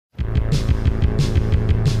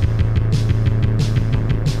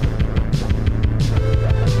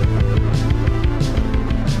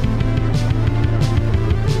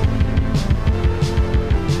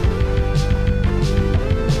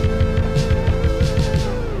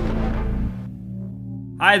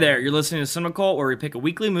Hi there, you're listening to Cinecult, where we pick a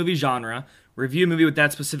weekly movie genre, review a movie with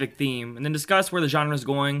that specific theme, and then discuss where the genre is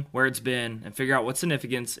going, where it's been, and figure out what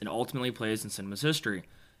significance it ultimately plays in cinema's history.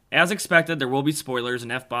 As expected, there will be spoilers,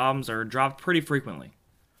 and F-bombs are dropped pretty frequently.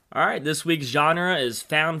 Alright, this week's genre is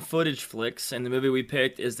found footage flicks, and the movie we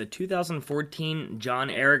picked is the 2014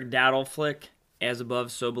 John Eric Dowdle flick, As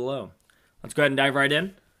Above, So Below. Let's go ahead and dive right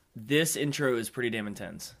in. This intro is pretty damn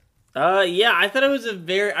intense. Yeah, I thought it was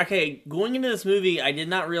going into this movie, I did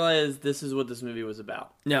not realize this is what this movie was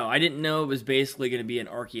about. No, I didn't know it was basically going to be an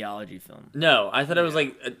archaeology film. No, I thought it was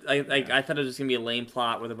I thought it was just going to be a lame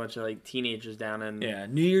plot with a bunch of, teenagers down in... Yeah,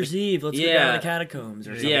 New Year's Eve, let's go down to the catacombs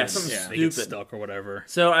or something. Yeah, something They get stupid. stuck or whatever.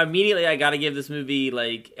 So immediately I gotta give this movie,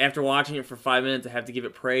 after watching it for 5 minutes, I have to give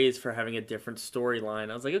it praise for having a different storyline.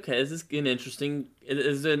 I was like, okay, this is an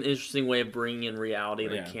interesting way of bringing in reality,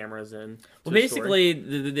 cameras in. Well, basically,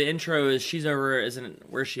 the intro is she's over, isn't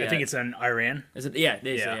where's she I at? think it's in Iran. Is it? Yeah,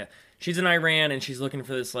 yeah. She's in Iran, and she's looking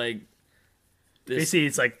for this, Basically,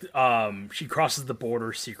 it's she crosses the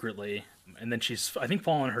border secretly, and then she's, I think,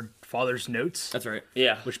 following her father's notes. That's right.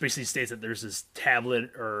 Yeah. Which basically states that there's this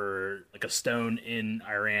tablet or, a stone in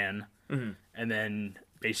Iran, and then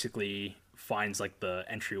basically finds, the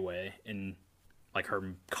entryway in,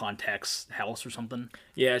 her contact's house or something.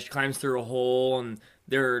 Yeah, she climbs through a hole, and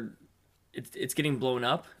it's getting blown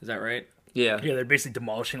up. Is that right? Yeah. Yeah, they're basically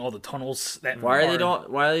demolishing all the tunnels. Why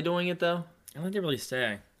are they doing it, though? I don't think they really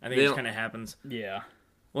say. I think it just kind of happens. Yeah.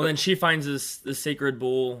 Well, then she finds this sacred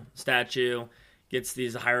bull statue, gets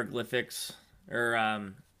these hieroglyphics,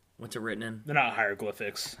 or what's it written in? They're not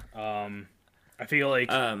hieroglyphics. I feel like...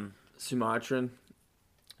 Sumatran.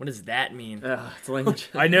 What does that mean? It's language.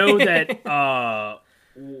 I know that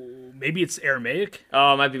maybe it's Aramaic.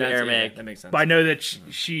 Oh, it might be That's Aramaic. Yeah, that makes sense. But I know that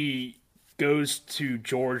she goes to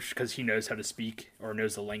George because he knows how to speak or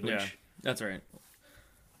knows the language. Yeah, that's right.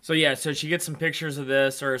 So so she gets some pictures of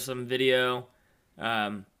this or some video,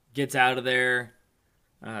 gets out of there,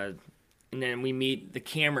 and then we meet the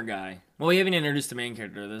camera guy. Well, we haven't introduced the main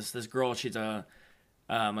character. This girl, she's an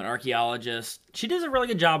archaeologist. She does a really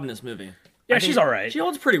good job in this movie. Yeah, she's all right. She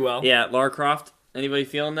holds pretty well. Yeah, Lara Croft. Anybody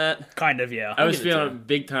feeling that? Kind of, yeah. I was give it feeling to it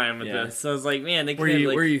big time with this. So I was like, man, they Were could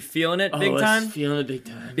you feeling it big I was time? feeling it big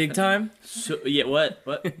time. Big time? So, yeah, what?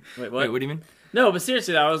 Wait, what? Wait, what do you mean? No, but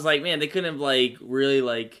seriously, I was like, man, they couldn't have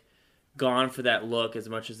really gone for that look as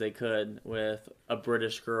much as they could with a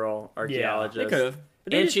British girl archaeologist. They could have.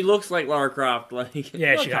 And she looks like Lara Croft,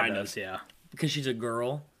 Yeah, she kind kind of. of does, yeah. Because she's a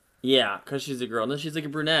girl. Yeah, because she's a girl. And then she's like a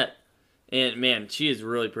brunette, and man, she is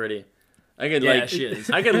really pretty. I could she is.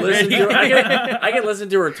 I could listen to her. I could listen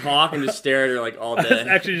to her talk and just stare at her all I was day.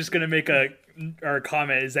 actually just going to make a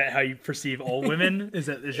comment. Is that how you perceive all women? Is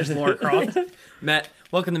that it's just Lara Croft? Matt,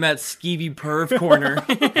 welcome to Matt's skeevy perv corner.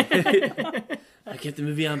 I kept the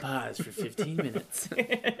movie on pause for 15 minutes.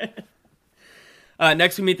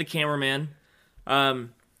 Next, we meet the cameraman.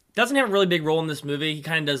 Doesn't have a really big role in this movie. He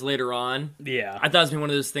kind of does later on. Yeah. I thought it was one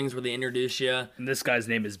of those things where they introduce you. And this guy's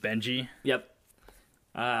name is Benji. Yep.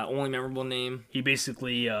 Only memorable name. He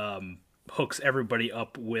basically hooks everybody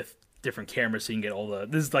up with different cameras so you can get all the...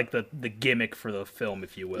 This is the gimmick for the film,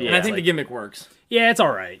 if you will. Yeah. And I think the gimmick works. Yeah, it's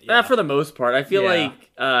all right. Yeah. For the most part. I feel Yeah.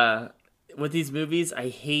 like with these movies, I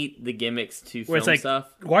hate the gimmicks to Where film it's stuff.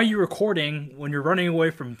 why are you recording when you're running away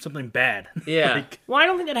from something bad? Yeah. Well, I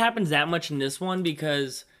don't think that happens that much in this one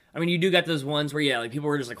because... I mean, you do got those ones where, people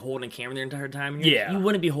were just, holding a camera the entire time. And Yeah. You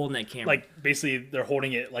wouldn't be holding that camera. Basically, they're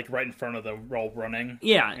holding it, right in front of the roll running.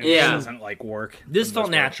 Yeah. And Yeah. It doesn't, work. This for the felt most part.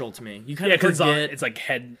 natural to me. You kind Yeah, of because forget... it's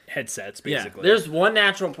headsets, Yeah. basically. There's one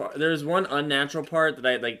natural part. There's one unnatural part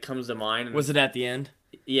that comes to mind. And Was it at the end?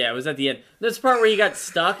 Yeah, it was at the end. This part where he got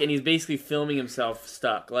stuck and he's basically filming himself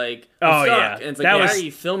stuck. I'm Oh, stuck. yeah. And it's That why was- are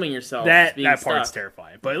you filming yourself that being part's stuck?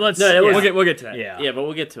 terrifying. But let's... No, yeah. We'll get to that. Yeah. Yeah, but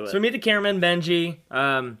we'll get to it. So we meet the cameraman,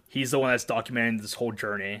 Benji. He's the one that's documenting this whole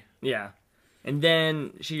journey. Yeah. And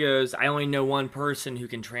then she goes, I only know one person who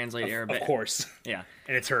can translate Arabic. Of course. Yeah.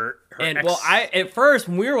 And it's her And, ex... at first,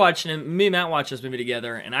 when we were watching it, me and Matt watched this movie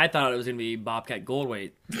together, and I thought it was going to be Bobcat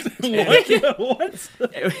Goldthwait. What?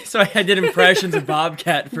 So I did impressions of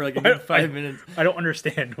Bobcat for a good 5 minutes. I don't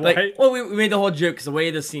understand. Why? We made the whole joke, because the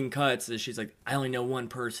way the scene cuts is she's like, I only know one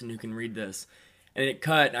person who can read this. And it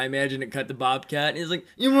cut, and I imagine it cut to Bobcat, and he's like,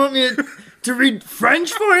 you want me to read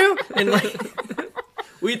French for you? And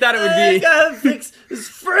we thought it would be... gotta fix this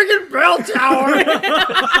friggin' bell tower!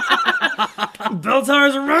 Bell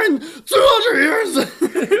towers are running 200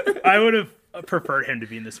 years! I would have preferred him to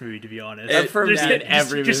be in this movie, to be honest. I've heard that in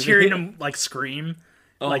every just movie. hearing him scream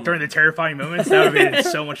during the terrifying moments, that would have been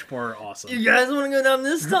so much more awesome. You guys want to go down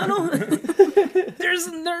this tunnel? There's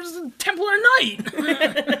there's a Templar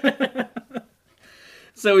Knight.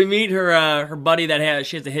 So we meet her buddy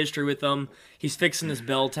she has a history with him. He's fixing this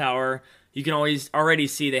bell tower. You can already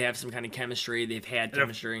see they have some kind of chemistry. They've had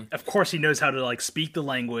chemistry. Of course, he knows how to like speak the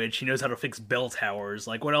language. He knows how to fix bell towers.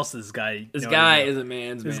 Like, what else does this guy? This guy is a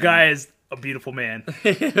man's man. This guy is a beautiful man.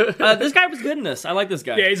 This guy was good in this. I like this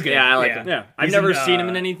guy. Yeah, he's good. Yeah, I like him. Yeah, I've never seen him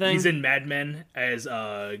in anything. He's in Mad Men as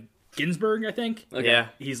Ginsburg, I think. Okay. Yeah.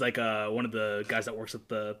 He's like one of the guys that works at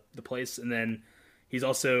the place, and then he's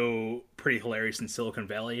also pretty hilarious in Silicon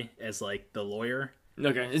Valley as like the lawyer.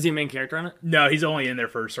 Okay, is he a main character on it? No, he's only in there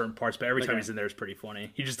for certain parts, but every time Okay. he's in there, it's pretty funny.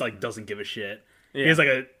 He just like doesn't give a shit. Yeah. He has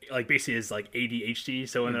basically his like ADHD,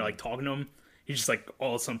 so when they're like talking to him, he's just like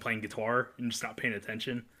all of a sudden playing guitar and just not paying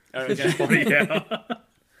attention. Okay. Funny, yeah.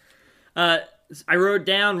 I wrote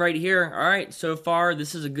down right here. All right, so far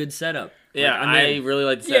this is a good setup. Yeah, Like, I'm I in. really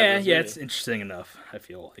like the Yeah, set. yeah, it's interesting enough, I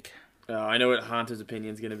feel like. Oh, I know what Honto's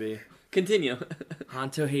opinion's gonna be. Continue.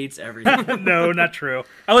 Honto hates everything. No, not true.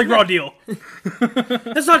 I like Raw Deal.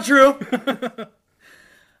 That's not true.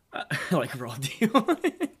 I like Raw Deal.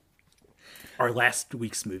 Our last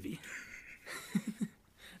week's movie.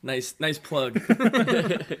 Nice plug.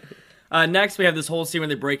 Next, we have this whole scene where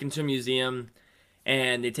they break into a museum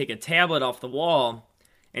and they take a tablet off the wall,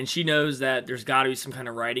 and she knows that there's got to be some kind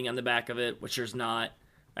of writing on the back of it, which there's not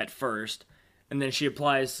at first. And then she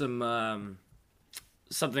applies some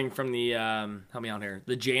something from the help me out here,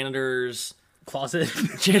 the janitor's Closet. I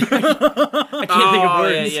can't think of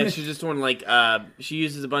words. Yeah, she's just doing like she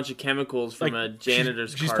uses a bunch of chemicals from a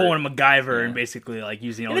janitor's She's cart. pulling a MacGyver and basically like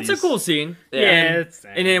using all And these. it's a cool scene. Yeah, it's-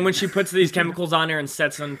 And then when she puts these chemicals on there and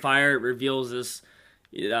sets it on fire, it reveals this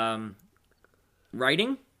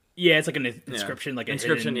writing. Yeah, it's like an inscription, like a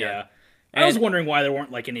Inscription, hidden, yeah. I was wondering why there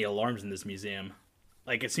weren't like any alarms in this museum.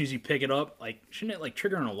 Like as soon as you pick it up, like shouldn't it like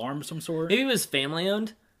trigger an alarm of some sort? Maybe it was family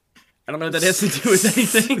owned. I don't know what that has to do with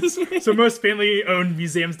anything. So most family-owned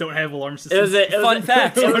museums don't have alarm systems. Fun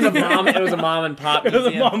fact. It was a mom and pop It was a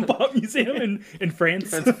museum. mom and pop museum in France.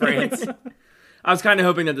 That's France. I was kind of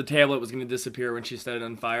hoping that the tablet was going to disappear when she set it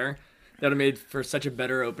on fire. That would have made for such a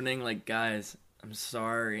better opening. Like, guys, I'm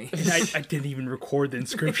sorry. And I didn't even record the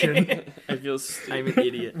inscription. I feel stupid. I'm an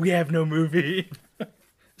idiot. We have no movie.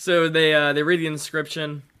 So they read the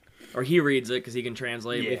inscription, or he reads it because he can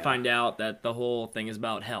translate. We Yeah. find out that the whole thing is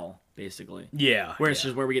about hell, basically. Yeah. Where it's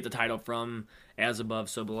just where we get the title from, as above,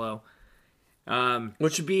 so below.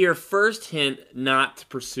 Which would be your first hint not to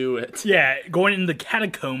pursue it. Yeah, going in the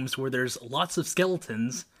catacombs where there's lots of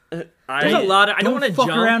skeletons. There's a lot of. I don't want to fuck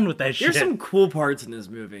jump around with that shit. There's some cool parts in this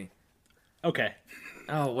movie. Okay.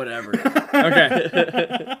 Oh, whatever.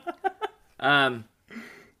 Okay.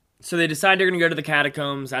 So they decide they're going to go to the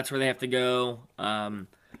catacombs. That's where they have to go.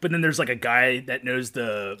 But then there's like a guy that knows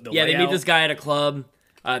the Yeah, they layout. meet this guy at a club.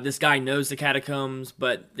 This guy knows the catacombs,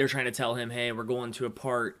 but they're trying to tell him, hey, we're going to a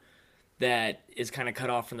part that is kind of cut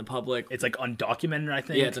off from the public. It's like undocumented, I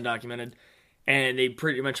think. Yeah, it's undocumented. And they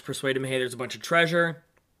pretty much persuade him, hey, there's a bunch of treasure.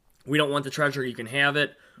 We don't want the treasure. You can have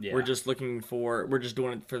it. Yeah. We're just doing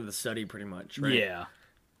it for the study, pretty much, right? Yeah.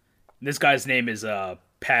 This guy's name is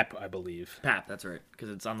Pap, I believe. Pap, that's right, because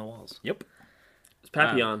it's on the walls. Yep. It's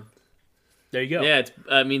Papillon. There you go. Yeah,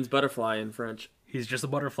 it means butterfly in French. He's just a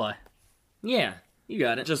butterfly. Yeah, you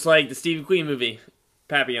got it. Just like the Steve McQueen movie,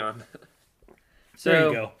 Papillon. There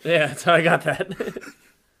you go. Yeah, that's how I got that.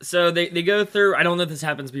 So they go through, I don't know if this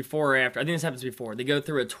happens before or after. I think this happens before. They go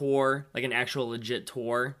through a tour, like an actual legit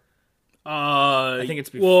tour. I think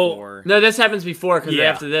it's before. No, this happens before because Yeah.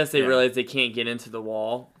 after this they Yeah. realize they can't get into the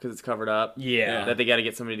wall because it's covered up. Yeah. That they got to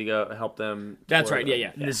get somebody to go help them. That's tour right, them.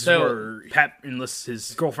 yeah. And this So- is where Pap enlists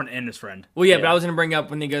his girlfriend and his friend. Well, yeah, but Yeah. I was going to bring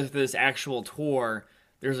up when they go through this actual tour,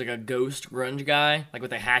 there's like a ghost grunge guy, like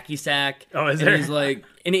with a hacky sack. Oh, is and there? he's like,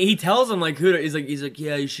 and he tells them like, he's like,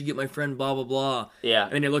 yeah, you should get my friend, blah, blah, blah. Yeah.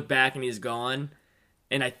 And then they look back and he's gone.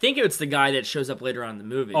 And I think it's the guy that shows up later on in the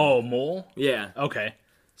movie. Oh, Mole? Yeah. Okay.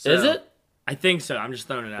 So- Is it? I think so. I'm just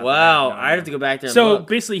throwing it out. Wow, there. I have to go back there. And So look.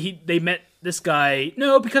 basically, they met this guy.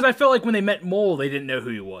 No, because I felt like when they met Mole, they didn't know who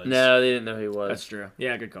he was. No, they didn't know who he was. That's true.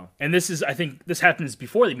 Yeah, good call. And this is, I think, this happens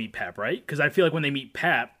before they meet Pap, right? Because I feel like when they meet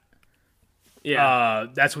Pap, Yeah.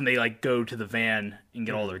 that's when they like go to the van and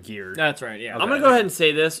get all their gear. That's right, yeah. I'm gonna go ahead and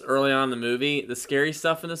say this early on in the movie. The scary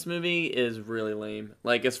stuff in this movie is really lame.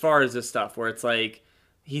 Like as far as this stuff, where it's like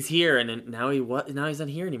he's here, and then now he's not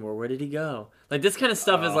here anymore. Where did he go? Like this kind of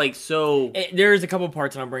stuff is like so. There's a couple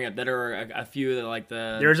parts I'll bring up that are a few that like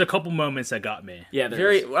the. There's a couple moments that got me. Yeah,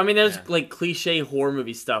 there's like cliche horror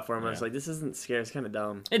movie stuff where I'm just like, this isn't scary. It's kind of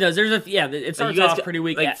dumb. It does. It starts you guys off pretty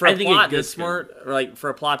weak. Like for I a think plot it gets this smart, or like for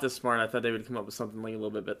a plot this smart, I thought they would come up with something like a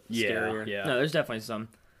little bit scarier. Yeah. No, there's definitely some.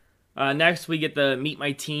 Next, we get the Meet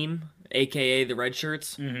My Team, aka the Red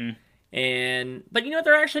Shirts. Mm-hmm. But you know,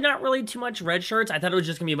 they're actually not really too much red shirts. I thought it was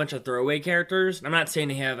just gonna be a bunch of throwaway characters. And I'm not saying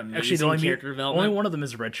they have amazing character development. Only one of them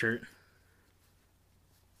is a red shirt.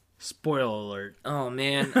 Spoiler alert. Oh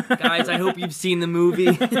man, guys, I hope you've seen the movie.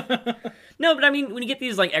 No, but I mean, when you get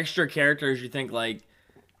these like extra characters, you think like,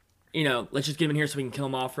 you know, let's just get them in here so we can kill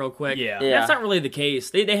them off real quick. Yeah. That's not really the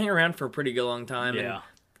case. They hang around for a pretty good long time. Yeah. And,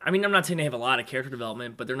 I mean, I'm not saying they have a lot of character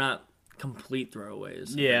development, but they're not complete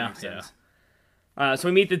throwaways. If that makes sense. So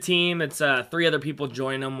we meet the team. It's 3 other people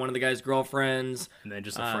join them. One of the guy's girlfriends. And then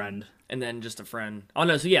just a friend. And then just a friend. Oh,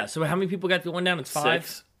 no. So, yeah. So how many people got the one down? It's 5?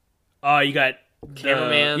 6. You got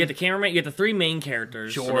Cameraman. You get the cameraman. You get the 3 main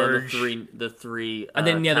characters. George. The three. And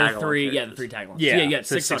then the other tag-along 3. Yeah, characters. the 3 tag alongs. Yeah, So, you got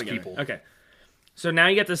so 6 6 altogether. people. Okay. So now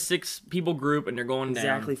you got the 6 people group, and they're going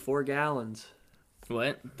Exactly down. 4 gallons.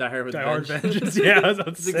 What? Die Hard with Die Hard Vengeance. Vengeance. Yeah, I was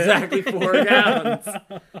about to It's say. exactly 4 gallons.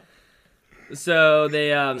 So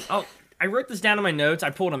they, I wrote this down in my notes. I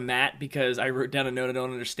pulled a Matt because I wrote down a note I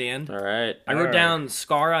don't understand. All right. I wrote down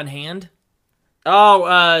scar on hand. Oh,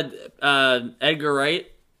 Edgar Wright.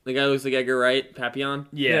 The guy who looks like Edgar Wright, Papillon.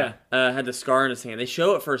 Yeah. Had the scar in his hand. They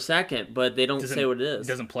show it for a second, but they don't say what it is. It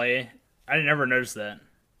doesn't play. I never noticed that.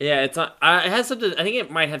 Yeah, it's not. It has something. I think it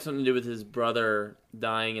might have something to do with his brother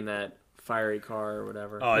dying in that fiery car or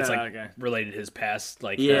whatever. Oh, it's Yeah, like okay. related to his past.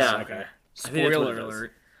 Like, Yeah. Okay. I think that's what Spoiler it is.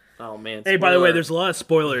 alert. Oh man. Hey, by the way, spoiler. there's a lot of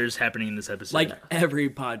spoilers happening in this episode. Like every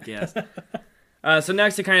podcast. So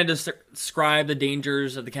next to kind of describe the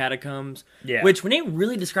dangers of the catacombs. Yeah. Which, when they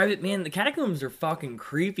really describe it, man, the catacombs are fucking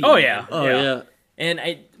creepy. Oh, man. yeah. Oh yeah. And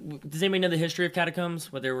does anybody know the history of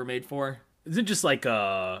catacombs? What they were made for? is it just like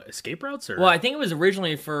escape routes or? Well, I think it was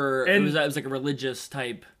originally for And- it was like a religious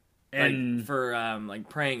type, And- like for like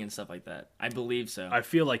praying and stuff like that. I believe so. I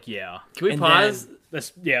feel like yeah. Can we And pause?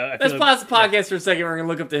 That's yeah. I Let's feel pause the podcast for a second. We're gonna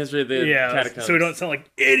look up the history of the yeah, catacombs. so we don't sound like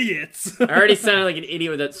idiots. I already sounded like an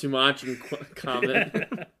idiot with that Sumatran comment.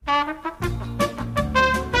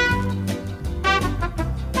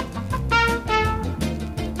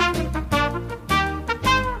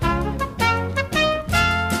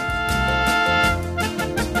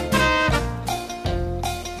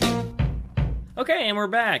 Okay, and we're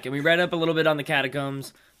back, and we read up a little bit on the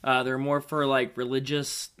catacombs. They're more for like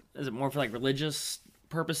religious. Is it more for like religious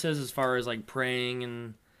purposes, as far as like praying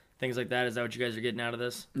and things like that? Is that what you guys are getting out of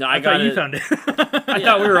this? No, I got thought you it. found it. I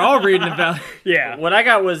thought we were all reading about. yeah. What I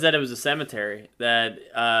got was that it was a cemetery that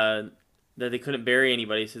they couldn't bury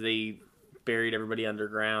anybody, so they buried everybody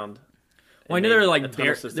underground. Well, I And know there were made like a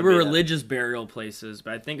tunnel system there were made out. religious burial places,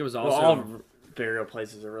 but I think it was also Well, all burial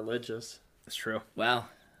places are religious, That's true. wow,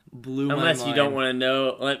 blew my unless you mind. don't want to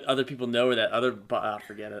know, let other people know where that other.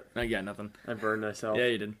 Forget it. I got nothing. I burned myself. Yeah,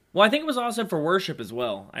 you did. Well, I think it was also for worship as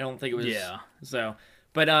well. I don't think it was. Yeah. So,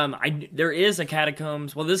 but there is a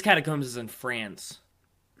catacombs. Well, this catacombs is in France,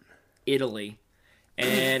 Italy,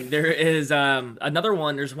 and there is another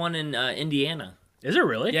one. There's one in Indiana. Is it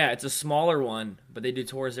really? Yeah, it's a smaller one, but they do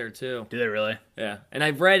tours there too. Do they really? Yeah, and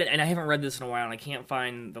I've read it, and I haven't read this in a while, and I can't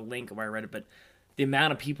find the link of where I read it, but the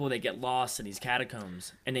amount of people that get lost in these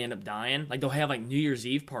catacombs and they end up dying, like they'll have like New Year's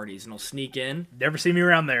Eve parties and they'll sneak in. Never see me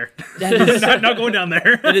around there. That is, not going down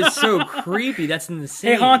there. that is so creepy. That's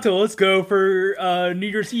insane. Hey, Honto, let's go for New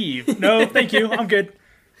Year's Eve. No, thank you. I'm good.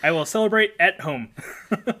 I will celebrate at home.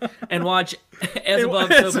 And watch As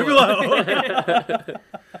Above, As So Below. below.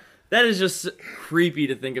 That is just creepy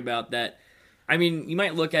to think about that. I mean, you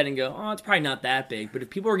might look at it and go, oh, it's probably not that big. But if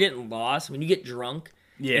people are getting lost, when you get drunk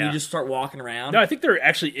and Yeah. you just start walking around. No, I think there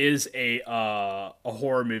actually is a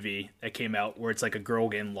horror movie that came out where it's like a girl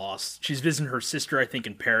getting lost. She's visiting her sister, I think,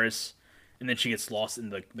 in Paris, and then she gets lost in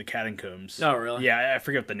the catacombs. Oh, really? Yeah, I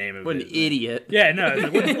forget what the name of What an it. idiot. Yeah, no, it's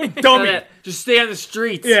like, what dummy. Just stay on the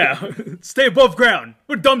streets. Yeah, stay above ground.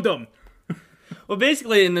 What dum-dum. Well,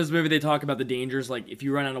 basically, in this movie, they talk about the dangers. Like, if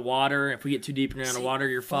you run out of water, if we get too deep and run out of water,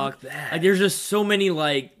 you're fucked. that. Like, there's just so many,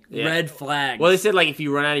 like, Yeah. red flags. Well, they said like if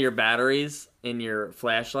you run out of your batteries in your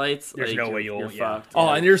flashlights, There's like, no you're- way you'll- you're yeah. fucked. Oh,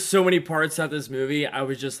 and there's so many parts of this movie. I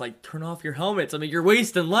was just like, turn off your helmets. I mean, you're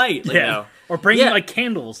wasting light. Like, Yeah, no. or bring Yeah. like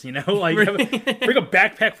candles, you know, like bring a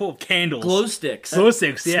backpack full of candles. glow sticks. Glow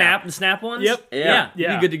sticks, yeah. Snap ones. Yep. Yeah.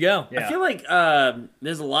 Yeah. You're good to go. Yeah. I feel like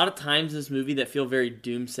there's a lot of times in this movie that feel very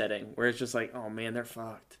doom setting, where it's just like, oh man, they're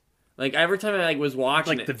fucked. Like every time I was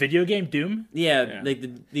watching Like the video game Doom. yeah, like the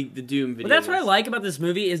Doom video. But that's what I like about this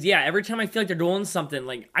movie is, every time I feel like they're doing something,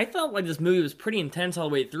 like, I felt like this movie was pretty intense all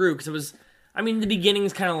the way through, because it was, the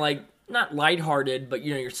beginning's kind of like, not lighthearted, but,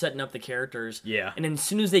 you're setting up the characters. Yeah. And then as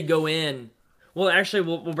soon as they go in, well, actually,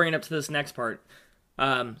 we'll bring it up to this next part.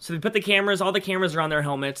 So they put all the cameras are on their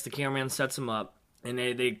helmets, the cameraman sets them up, and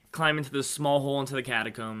they climb into this small hole into the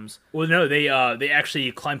catacombs. Well, no, they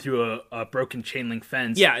actually climb through a broken chain link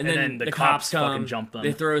fence. Yeah, and then the cops come, fucking jump them.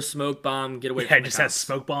 They throw a smoke bomb, get away Yeah, from he the just cops. has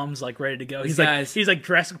smoke bombs like ready to go. These guys- He's like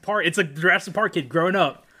Jurassic Park. It's like Jurassic Park kid growing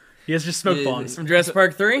up. He has just smoke bombs. From Jurassic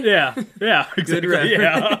Park 3? Yeah, exactly. reference.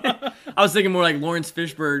 Yeah. I was thinking more like Lawrence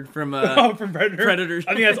Fishburne from From Predator. Predators.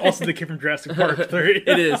 I think that's also the kid from Jurassic Park 3.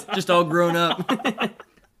 It is, just all grown up.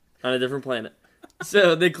 on a different planet.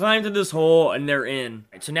 So they climb to this hole and they're in.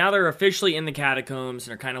 So now they're officially in the catacombs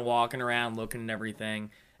and they're kind of walking around looking at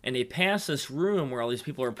everything. And they pass this room where all these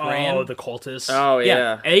people are praying. Oh, the cultists. Oh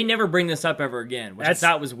yeah. And they never bring this up ever again, which I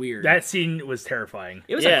thought was weird. That scene was terrifying.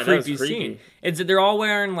 It was Yeah, a that was creepy creepy. scene. It's that they're all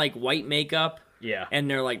wearing like white makeup Yeah. and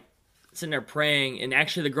they're like sitting there praying. And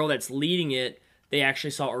actually, the girl that's leading it, they actually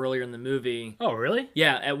saw earlier in the movie. Oh, really?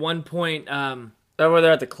 Yeah, at one point, Oh, where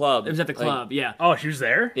they're at the club. it was at the Like, club. Yeah, Oh, she was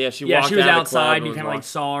there? yeah, she yeah, walked she was out of the outside. club And you and kind of like walked-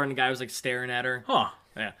 saw her, and the guy was like staring at her. Huh.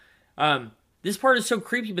 Yeah. This part is so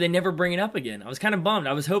creepy, but they never bring it up again. I was kind of bummed.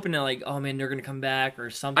 I was hoping that like, oh man, they're gonna come back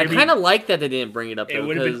or something. I kind of like that they didn't bring it up. It Though,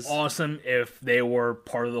 would have been because- awesome if they were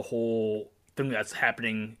part of the whole thing that's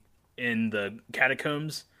happening in the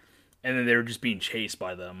catacombs, and then they were just being chased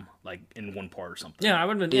by them, like in one part or something. Yeah, I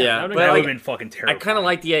would have been. Yeah, Yeah, that would've but that been would like, have been fucking I terrifying. kind of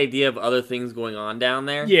like the idea of other things going on down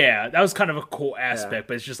there. Yeah, that was kind of a cool aspect,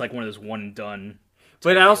 but it's just like one of those one and done.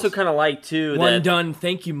 But I also kind of like too one that done.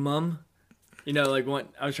 Thank you, Mum. Like one.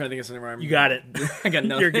 I was trying to think of something where You got it. I got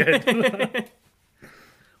nothing. You're good.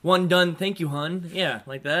 One done. Thank you, hun. Yeah,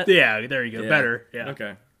 like that. Yeah, there you go. Yeah. Better. Yeah. Okay.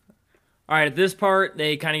 All right. At this part,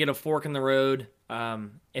 they kind of get a fork in the road.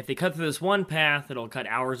 If they cut through this one path, it'll cut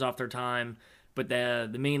hours off their time. But the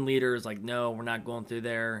main leader is like, no, we're not going through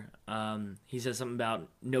there. He says something about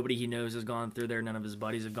nobody he knows has gone through there. None of his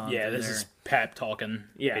buddies have gone Yeah, through this there. is Pap talking.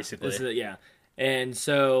 Yeah, basically. this is, yeah. And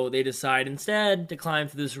so they decide instead to climb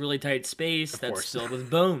through this really tight space that's course. filled with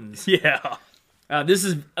bones. Yeah. This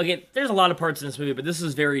is, okay, there's a lot of parts in this movie, but this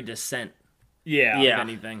is very Descent, Yeah. if Yeah.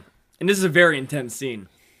 anything. And this is a very intense scene.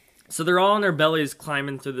 So they're all on their bellies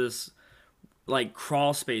climbing through this, like,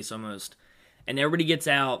 crawl space almost. And everybody gets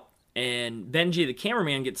out, and Benji, the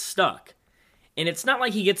cameraman, gets stuck. And it's not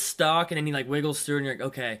like he gets stuck and then he, like, wiggles through and you're like,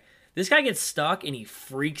 okay. This guy gets stuck and he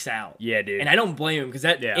freaks out. Yeah, dude. And I don't blame him because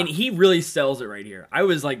Yeah. and he really sells it right here. I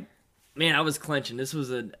was like, man, I was clenching. This was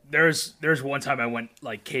There's one time I went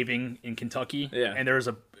like caving in Kentucky, Yeah. and there was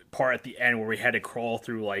a part at the end where we had to crawl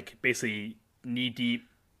through like basically knee deep,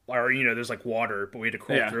 or there's like water, but we had to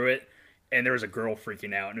crawl Yeah. through it, and there was a girl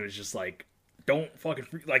freaking out, and it was just like, don't fucking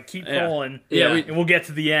like keep Yeah. crawling, Yeah, and we'll get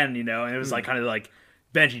to the end, and it was like kind of like,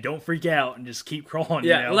 Benji, don't freak out and just keep crawling.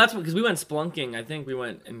 yeah. Well, that's because we went splunking. I think we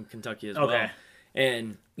went in Kentucky as well. Okay.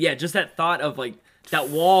 And yeah, just that thought of like that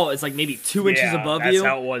wall is like maybe 2 inches Yeah, above that's you.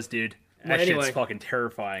 how it was, dude. That Well, anyway. shit's fucking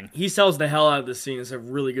terrifying, He sells the hell out of this scene. It's a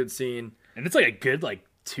really good scene. and it's like a good like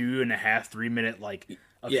 2.5-3 minute like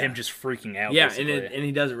of Yeah. him just freaking out. Yeah, basically. and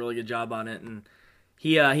he does a really good job on it. And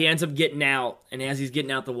he ends up getting out, and as he's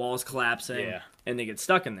getting out, the wall's collapsing, Yeah. and they get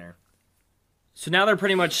stuck in there. So now they're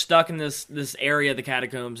pretty much stuck in this area of the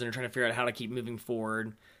catacombs, and they're trying to figure out how to keep moving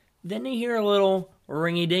forward. Then they hear a little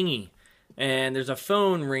ringy dingy, and there's a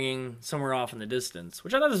phone ringing somewhere off in the distance,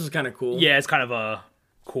 which I thought this was kind of cool. Yeah, it's kind of a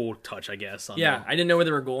cool touch, I guess. On Yeah, I didn't know where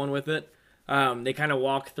they were going with it. They kind of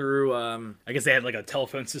walk through. I guess they had like a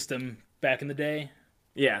telephone system back in the day,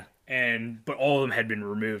 Yeah, but all of them had been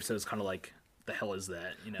removed, so it's kind of like, the hell is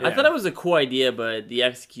that? I thought it was a cool idea, but the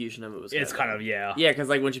execution of it was. It's kind of yeah, because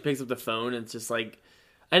like when she picks up the phone, it's just like,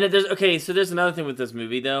 and so there's another thing with this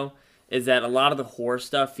movie though, is that a lot of the horror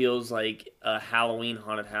stuff feels like a Halloween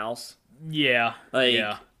haunted house, yeah, like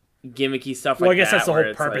yeah. gimmicky stuff. Well, like I guess that, that's the where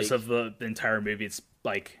whole it's purpose like- of the entire movie. It's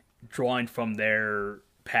like drawing from their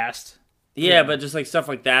past. Yeah, but just like stuff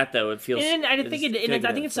like that though, it feels. and I think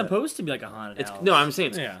I think it's but supposed to be like a haunted house. No, I'm saying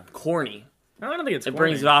it's Yeah. corny. I don't think it's. It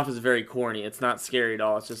brings it off as very corny. It's not scary at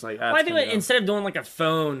all. It's just like. Well, I think that instead of doing like a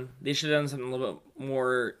phone, they should have done something a little bit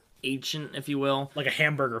more ancient, if you will. Like a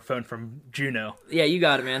hamburger phone from Juno. Yeah, you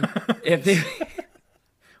got it, man. If they,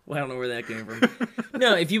 well, I don't know where that came from.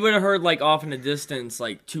 No, if you would have heard like off in the distance,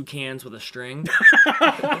 like 2 cans with a string,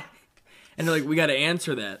 and they're like, we got to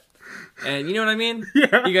answer that, and you know what I mean?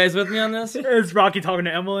 Yeah. You guys with me on this? It's Rocky talking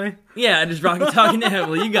to Emily. Yeah, just Rocky talking to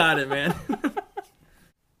Emily. You got it, man.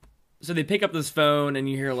 So they pick up this phone, and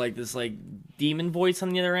you hear like this like demon voice on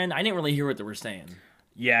the other end. I didn't really hear what they were saying.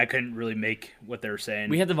 Yeah, I couldn't really make what they were saying.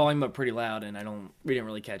 We had the volume up pretty loud, and we didn't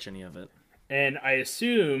really catch any of it. And I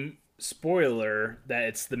assume, spoiler, that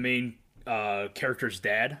it's the main character's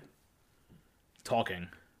dad talking.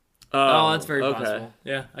 Oh, that's very possible.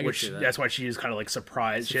 Yeah, I can see that. That's why she is kind of like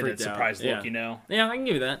surprised. She had that surprised look, you know. Yeah, I can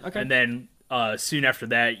give you that. Okay. And then soon after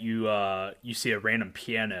that, you see a random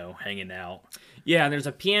piano hanging out. Yeah, there's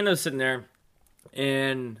a piano sitting there,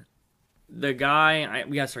 and the guy,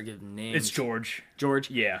 we gotta start giving names. It's George. George?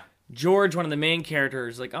 Yeah. George, one of the main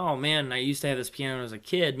characters, like, oh man, I used to have this piano as a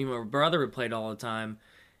kid. Me and my brother would play it all the time.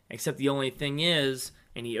 Except the only thing is,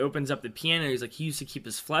 and he opens up the piano, he's like, he used to keep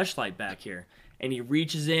his flashlight back here. And he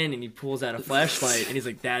reaches in and he pulls out a flashlight, and he's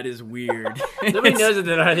like, that is weird. Nobody knows it,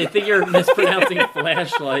 they think you're mispronouncing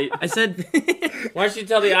flashlight. I said, why don't you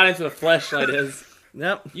tell the audience what a flashlight is?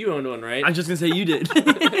 Nope. You owned one, right? I'm just going to say you did.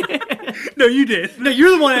 No, you did. No,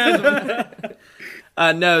 you're the one that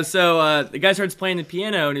asked. So the guy starts playing the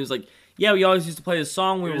piano, and he was like, yeah, we always used to play this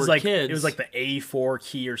song when we were kids. It was like the A4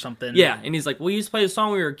 key or something. Yeah, and he's like, well, we used to play the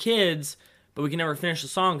song when we were kids, but we can never finish the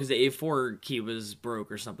song because the A4 key was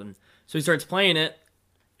broke or something. So he starts playing it,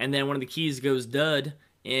 and then one of the keys goes dud,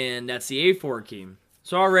 and that's the A4 key.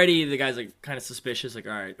 So already the guy's like kind of suspicious, like,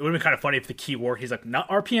 all right. It would have been kind of funny if the key worked. He's like, not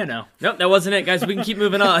our piano. Nope, that wasn't it, guys. We can keep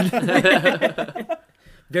moving on.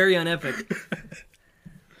 Very unepic.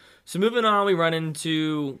 So moving on, we run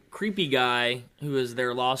into creepy guy who is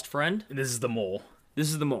their lost friend. And this is the mole. This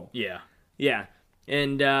is the mole. Yeah. Yeah.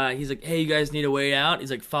 And he's like, hey, you guys need a way out? He's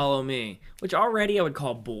like, follow me. Which already I would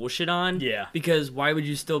call bullshit on. Yeah. Because why would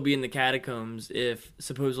you still be in the catacombs if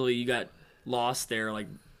supposedly you got lost there, like,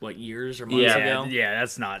 what, years or months ago? Yeah,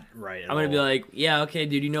 that's not right at all. I'm going to be like, yeah, okay,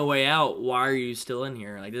 dude, you know way out. Why are you still in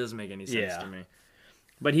here? Like, it doesn't make any sense to me.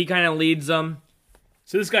 But he kind of leads them.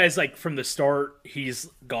 So this guy's like, from the start, he's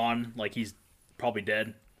gone. Like, he's probably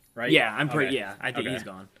dead, right? Yeah, I think he's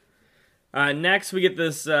gone. Next, we get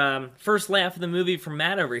this first laugh of the movie from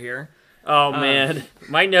Matt over here. Oh, man.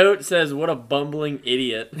 My note says, what a bumbling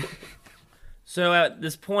idiot. So at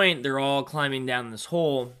this point, they're all climbing down this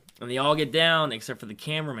hole, and they all get down except for the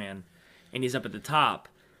cameraman, and he's up at the top.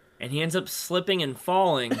 And he ends up slipping and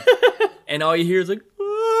falling, and all you hear is like,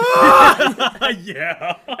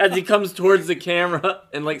 yeah. As he comes towards the camera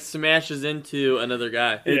and like smashes into another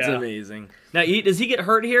guy. It's amazing. Now, does he get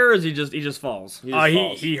hurt here, or is he just falls?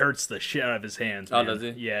 He hurts the shit out of his hands. Man. Oh, does he?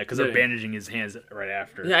 Yeah, because they're bandaging his hands right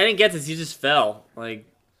after. Yeah, I didn't get this. He just fell. Like,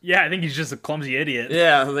 yeah, I think he's just a clumsy idiot.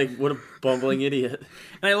 yeah, like what a bumbling idiot.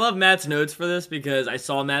 And I love Matt's notes for this because I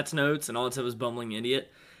saw Matt's notes and all it said was bumbling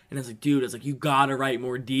idiot. And I was like, dude, you gotta write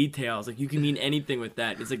more details. Like, you can mean anything with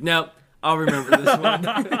that. It's like, nope, I'll remember this one.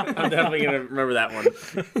 I'm definitely gonna remember that one.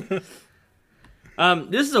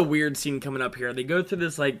 This is a weird scene coming up here. They go through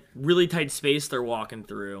this like really tight space they're walking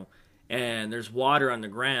through, and there's water on the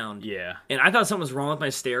ground. Yeah. And I thought something was wrong with my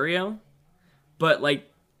stereo, but like,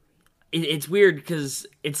 it's weird because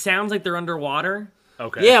it sounds like they're underwater.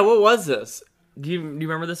 Okay. Yeah, what was this? Do you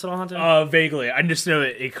remember this at all, Hunter? Vaguely. I just know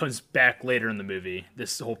it comes back later in the movie.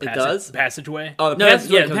 This whole passageway. Oh, the No,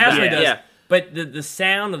 passageway the passageway does. Yeah. But the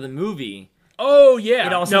sound of the movie. Oh yeah.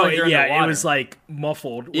 It also like they're underwater. It was like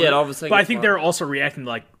muffled. Yeah, all of a sudden But I it's think fine. they're also reacting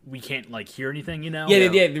like we can't like hear anything, you know? Yeah,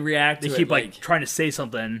 they react. They to keep it, like trying to say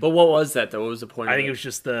something. But what was that though? What was the point? I of think it was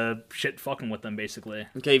just the shit fucking with them, basically.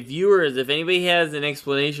 Okay, viewers, if anybody has an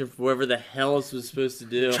explanation for whatever the hell this was supposed to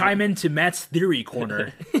do, Chime into Matt's theory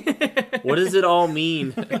corner. what does it all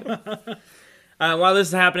mean? While this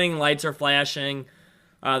is happening, lights are flashing.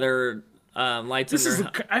 There are lights This in is.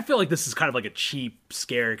 their... I feel like this is kind of like a cheap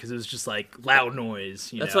scare because it was just like loud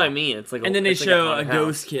noise. That's know? what I mean. It's like, And then they it's like show a haunted house.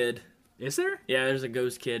 ghost kid. Is there? Yeah, there's a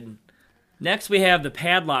ghost kid. Next, we have the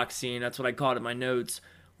padlock scene. That's what I called it in my notes,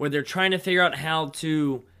 where they're trying to figure out how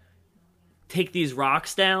to take these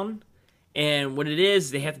rocks down. And what it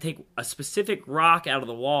is, they have to take a specific rock out of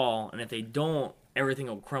the wall, and if they don't, everything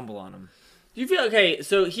will crumble on them. Do you feel okay?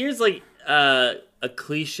 So here's like a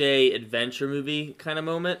cliche adventure movie kind of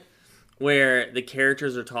moment where the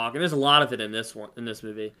characters are talking. There's a lot of it in this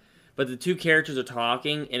movie, but the two characters are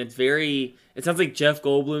talking, and it sounds like Jeff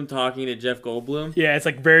Goldblum talking to Jeff Goldblum. Yeah, it's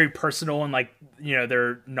like very personal and like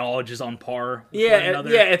their knowledge is on par. With one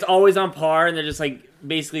another. Yeah, it's always on par, and they're just like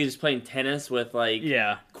basically just playing tennis with like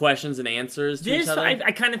questions and answers to each other.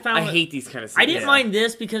 I kind of found... I hate these kind of scenes. I didn't mind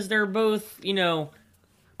this because they're both,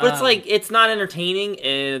 But it's like it's not entertaining,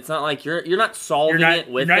 and it's not like you're not solving it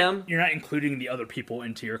with them. You're not including the other people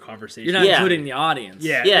into your conversation. You're not including the audience.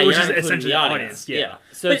 Yeah, Yeah, which you're is not including essentially the audience. Yeah.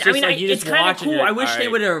 So But, it's just like you it's just kind of watch it. cool. You're like, I wish all they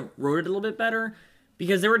right. would have wrote it a little bit better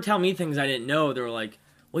because they were telling me things I didn't know. They were like,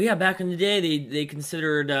 well, yeah, back in the day, they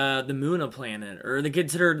considered the moon a planet, or they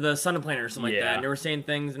considered the sun a planet, or something like that. And they were saying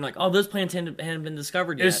things, and like, oh, those planets hadn't been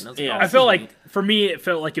discovered yet. And I was like, yeah. oh, I this felt is like, neat. for me, it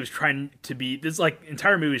felt like it was trying to be, this like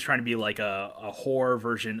entire movie is trying to be like a horror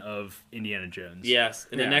version of Indiana Jones. Yes,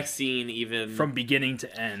 and Yeah. the next scene even From beginning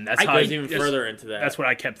to end. That's I how goes even that's- further into that. That's what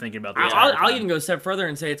I kept thinking about. The entire I'll time. even go a step further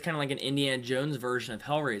and say it's kind of like an Indiana Jones version of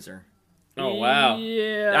Hellraiser. Oh wow.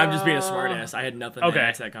 Yeah. I'm just being a smartass. I had nothing to Okay.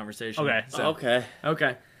 add to that conversation. Okay. So, Okay.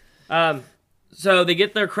 okay. So they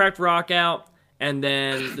get their correct rock out, and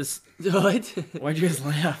then this. What? Why'd you guys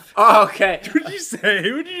laugh? Oh, okay. What did you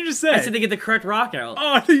say? What did you just say? I said they get the correct rock out.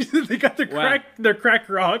 Oh, they got their Wow. crack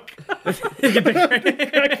rock. They get the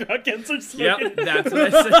crack rock and start smoking. Yep, that's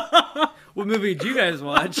what I said. What movie did you guys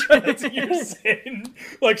watch? Is That's what you're saying.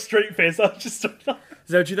 Like straight face. I'll just start. that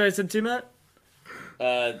what you thought I said too, Matt?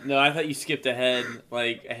 No, I thought you skipped ahead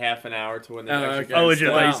like a half an hour to when they Oh, actually. okay. Oh,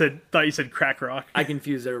 legit. Wow. Thought you said crack rock. I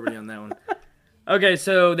confused everybody on that one. Okay,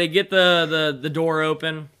 so they get the door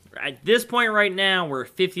open. At this point right now, we're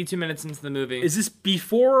 52 minutes into the movie. Is this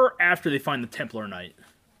before or after they find the Templar Knight?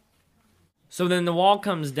 So then the wall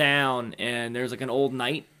comes down, and there's like an old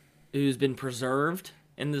knight who's been preserved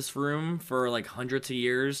in this room for like hundreds of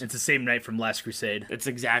years. It's the same night from Last Crusade. It's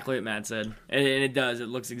exactly what Matt said. And it does. It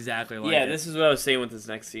looks exactly like Yeah, it. this is what I was saying with this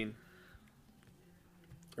next scene.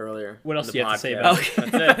 Earlier. What else in do the you have to say podcast. about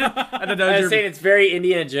it? That's it. I thought that I was was your- saying it's very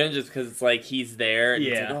Indiana Jones just because it's like he's there and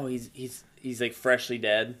Yeah. it's like, oh, he's like freshly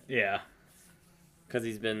dead Yeah. because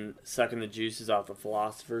he's been sucking the juices off the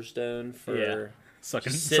Philosopher's Stone for. Yeah.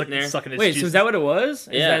 Sucking Sitting there. his Wait, so juice. is that what it was?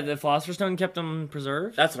 Is Yeah. that the Philosopher's Stone kept them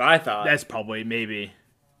preserved? That's what I thought. That's probably, maybe.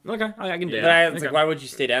 Okay, I can do Yeah. but I that. was Okay. like, why would you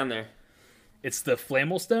stay down there? It's the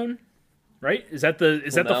Flammel Stone? Right? Is that the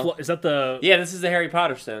Yeah, this is the Harry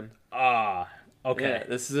Potter stone. okay. Yeah,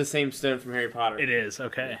 this is the same stone from Harry Potter. It is,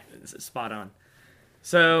 okay. It's spot on.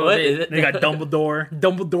 So What they- is it? They got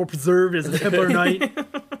Dumbledore preserved as the Templar Knight.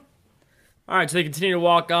 all right, so they continue to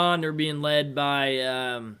walk on. They're being led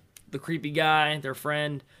by the creepy guy, their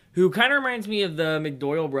friend, who kind of reminds me of the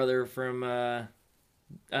McDoyle brother from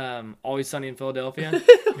Always Sunny in Philadelphia.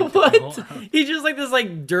 What? He's just like this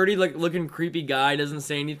like dirty like looking creepy guy, doesn't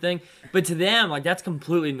say anything, but to them like that's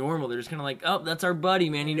completely normal. They're just kind of like, oh, that's our buddy,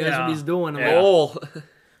 man, he knows Yeah. what he's doing. I'm Yeah. like, Oh.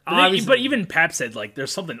 obviously- But even Pap said, like,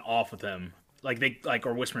 there's something off with him. Like, they, like,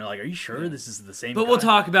 or whispering, like, are you sure this is the same but we'll guy?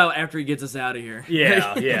 talk about after he gets us out of here.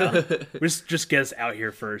 Yeah, yeah. Just get us out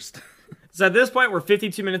here first. So at this point, we're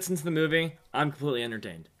 52 minutes into the movie. I'm completely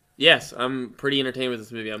entertained. Yes, I'm pretty entertained with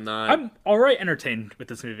this movie. I'm not. I'm alright entertained with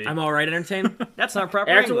this movie. I'm all right entertained. That's not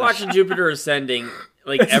proper After English. watching Jupiter Ascending,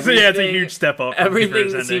 like everything, yeah, it's a huge step up. from everything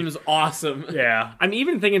Jupiter's Ending. seems awesome. Yeah. I'm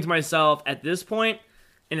even thinking to myself at this point,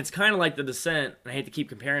 and it's kind of like The Descent. And I hate to keep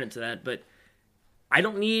comparing it to that, but I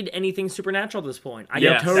don't need anything supernatural at this point. I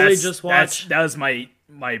Yeah, can totally that's- just watch. That was my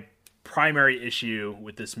primary issue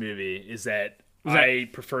with this movie is that I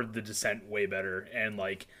preferred The Descent way better, and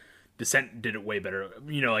like Descent did it way better.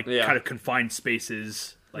 You know, like Yeah. kind of confined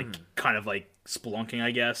spaces, like Mm-hmm. kind of like spelunking, I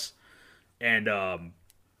guess, and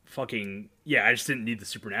fucking yeah, I just didn't need the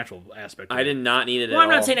supernatural aspect. Of I it. did not need it Well, at I'm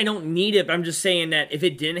all. not saying I don't need it, but I'm just saying that if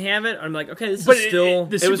it didn't have it, I'm like, okay, this But is still.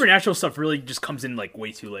 the supernatural stuff really just comes in like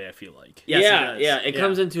way too late. I feel like. Yes, yeah, it does. yeah, it Yeah.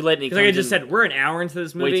 comes in too late. And it Because like I comes just in- said, we're an hour into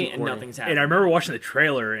this way movie too and corny. nothing's And happening. I remember watching the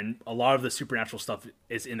trailer, and a lot of the supernatural stuff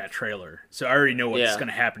is in that trailer, so I already know what's Yeah. going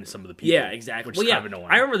to happen to some of the people. Yeah, exactly. Which Well, is yeah, kind of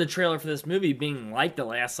annoying. I remember the trailer for this movie being like the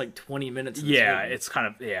last like 20 minutes. Of this Yeah, movie. it's kind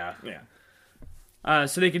of yeah.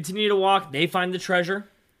 So they continue to walk. They find the treasure.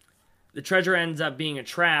 The treasure ends up being a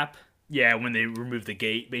trap. Yeah, when they remove the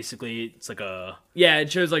gate, basically, it's like a Yeah,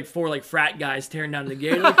 it shows like four like frat guys tearing down the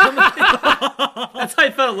gate. Like, come on. That's how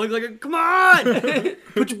I felt. It looked like, come on,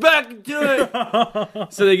 put your back into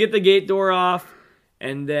it. So they get the gate door off,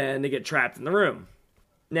 and then they get trapped in the room.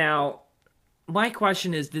 Now, my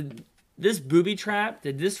question is, did this booby trap?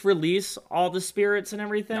 Did this release all the spirits and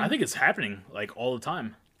everything? I think it's happening like all the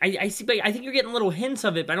time. I see. But I think you're getting little hints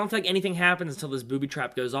of it, but I don't think anything happens until this booby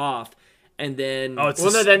trap goes off, and then Oh, it's Well,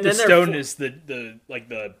 the, no, then the they're stone full- is the like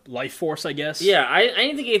the life force, I guess. Yeah, I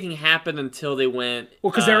didn't think anything happened until they went. Well,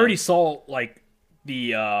 because they already saw like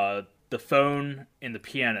the phone and the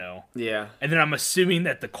piano, Yeah. and then I'm assuming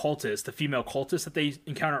that the cultist, the female cultist that they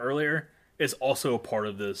encounter earlier, is also a part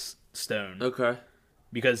of this stone. Okay.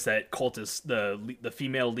 Because that cultist, the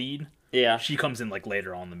female lead, Yeah. she comes in like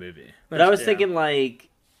later on in the movie. But I was Yeah. thinking like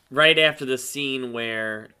right after the scene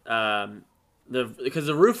where because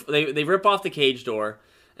the roof they rip off the cage door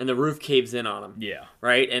and the roof caves in on them. Yeah.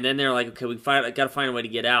 Right, and then they're like, okay, got to find a way to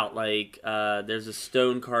get out. Like, there's a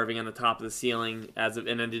stone carving on the top of the ceiling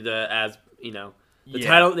the Yeah.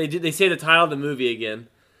 title. They say the title of the movie again.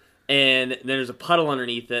 and then there's a puddle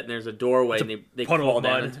underneath it, and there's a doorway, and they Puddle crawl of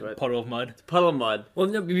down mud. into it. Puddle of mud. Puddle of mud. Well,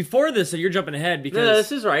 no, before this, so you're jumping ahead because No,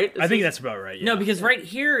 this is right. I think that's about right. Yeah. no, because right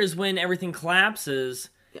here is when everything collapses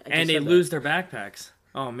I and just they said that. lose their backpacks.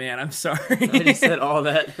 Oh man, I'm sorry. I just said all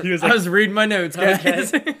that. He was I like, was reading my notes,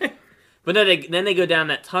 guys. But no, then they go down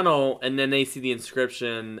that tunnel, and then they see the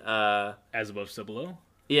inscription. as above, so below.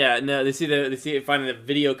 Yeah, no, they see finding a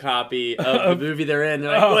video copy of the movie they're in.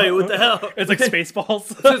 They're like, wait, what the hell? It's like Spaceballs.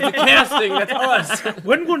 This is the casting. That's us.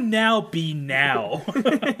 When will now be now?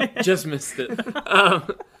 Just missed it.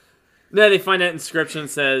 No, they find that inscription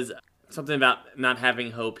says something about not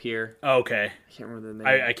having hope here. Okay. I can't remember the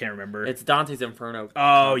name. I can't remember. It's Dante's Inferno.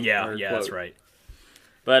 Oh, yeah. or Yeah, that's quote. right.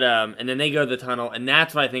 But and then they go to the tunnel, and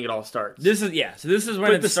that's why I think it all starts. This is so this is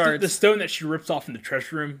when But it starts. the stone that she rips off in the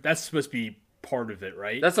treasure room, that's supposed to be part of it,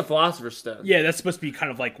 right? That's the Philosopher's Stone. Yeah, that's supposed to be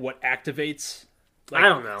kind of like what activates. Like, I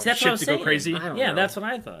don't know. See, that's shit what I was to go saying. crazy. I don't Yeah, know. that's what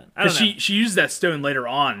I thought. I don't Because know. she used that stone later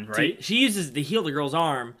on, right? She uses to heal the girl's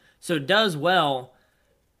arm, so it does well.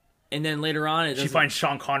 And then later on, it She doesn't. finds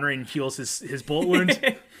Sean Connery and heals his bullet wound.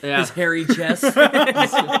 Yeah. his hairy chest.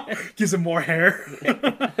 Gives him more hair.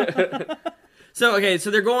 So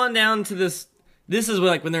they're going down to this. This is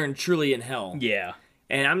like when they're truly in hell. Yeah.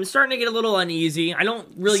 And I'm starting to get a little uneasy. I don't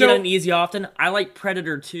really So- get uneasy often. I like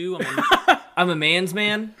Predator 2. I'm a man's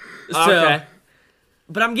man. So, Okay.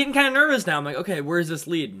 But I'm getting kind of nervous now. I'm like, okay, where's this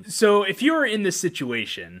leading? So if you were in this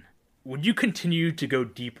situation, would you continue to go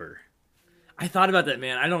deeper? I thought about that,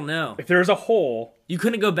 man. I don't know. If there's a hole, You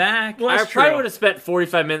couldn't go back. Well, I that's probably true. would have spent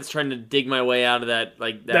 45 minutes trying to dig my way out of that,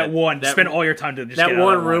 spend all your time to just that get out of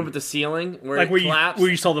one that room one. with the ceiling where Like it where you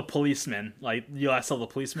collapsed. saw the policeman, like you last saw the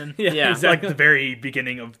policeman. Yeah. It's like the very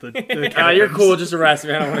beginning of the You're catacombs. cool. Just arrest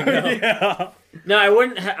me. I don't want to go. Yeah, No, I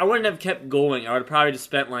wouldn't. I wouldn't have kept going. I would have probably just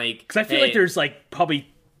spent like. because I feel hey, like there's like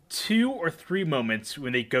probably 2 or 3 moments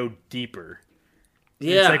when they go deeper.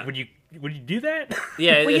 Yeah. It's like would you do that?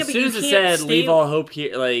 Yeah. Well, yeah, as but soon you as it can't said stay- "leave all hope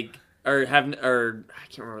here," like or I can't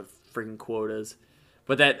remember what the freaking quote is,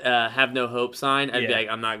 but that "have no hope" sign, I'd be Yeah. like,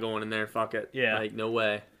 I'm not going in there. Fuck it. Yeah. Like no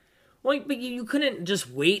way. Well, but you couldn't just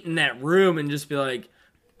wait in that room and just be like,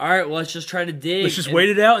 all right, well, let's just try to dig. Let's just and- wait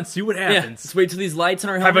it out and see what Yeah, happens. let's wait till these lights on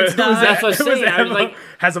our Have a, helmets die. That's what I'm saying. I was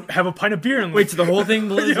like- have a pint of beer and Wait till the whole thing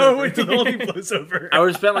blows Yo, up. wait till the whole thing blows over. I would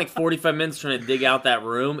have spent like 45 minutes trying to dig out that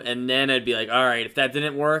room, and then I'd be like, all right, if that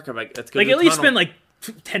didn't work, I'm like, let's go. Like to at the least tunnel. spend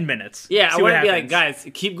like 10 minutes. Yeah, I See what wouldn't be like, happens.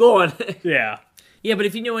 guys, keep going. Yeah. Yeah, but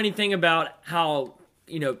if you know anything about how,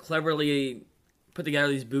 cleverly put together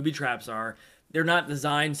these booby traps are, they're not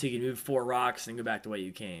designed so you can move 4 rocks and go back the way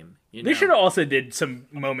you came. You know? They should have also did some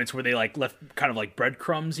moments where they like left kind of like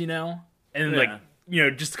breadcrumbs, and then Yeah.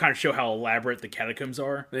 just to kind of show how elaborate the catacombs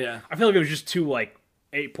are. Yeah. I feel like it was just too like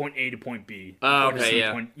point A to point B. Oh, Point okay, C,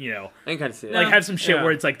 yeah. point, I can kind of see that. like have some shit Yeah.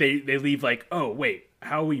 where it's like they leave like, oh wait,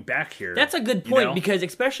 how are we back here? That's a good point know? because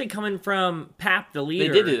especially coming from Pap, the They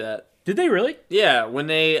leader. did do that. Did they really? Yeah, when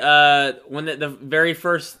they when the very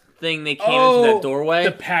first thing they came into that doorway.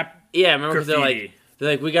 the pap. Yeah, remember 'cause graffiti.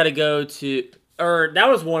 they're like we got to go to, or that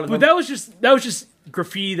was one of them. But that was just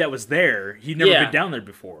graffiti that was there. He'd never Yeah. been down there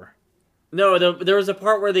before. No, there was a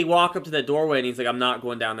part where they walk up to that doorway and he's like, I'm not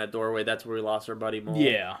going down that doorway. That's where we lost our buddy Mole.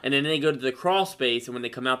 Yeah. And then they go to the crawl space, and when they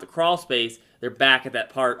come out the crawl space, they're back at that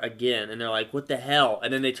part again, and they're like, what the hell?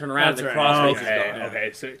 And then they turn around That's and the right. crawl space is Okay, gone.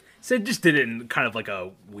 okay. So it just did it in kind of like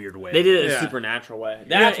a weird way. They did it in Yeah. a supernatural way.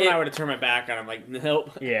 That's when I would have turned my back on. I'm like,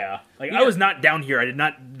 nope. Yeah. Like, I was not down here. I did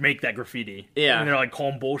not make that graffiti. Yeah. And they're like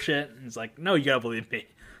calling bullshit. And it's like, no, you gotta believe me.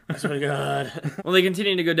 I swear to God. Well, they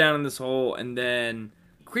continue to go down in this hole, and then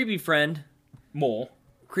creepy friend Mole.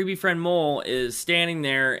 Mole is standing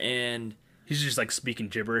there, and He's just like speaking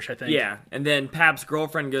gibberish, I think. yeah, and then Pap's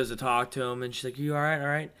girlfriend goes to talk to him, and she's like, "You all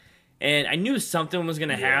right?" And I knew something was going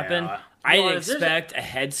to happen. I Well, didn't if there's expect a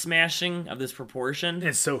head smashing of this proportion. And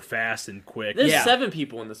it's so fast and quick. There's Yeah. 7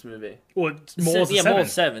 people in this movie. Well, Mole's the yeah, seventh.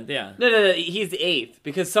 Mole's 7th, yeah. No, he's the 8th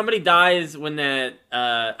because somebody dies when that.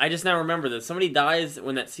 I just now remember this. Somebody dies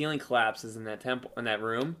when that ceiling collapses in that temple in that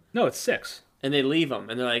room, No, it's 6. and they leave him,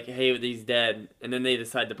 and they're like, "Hey, he's dead," and then they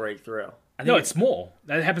decide to break through. No, it's Mole.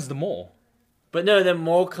 That happens to Mole. But no, then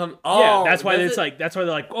Mole come. Yeah, Oh, that's why does it's it? like that's why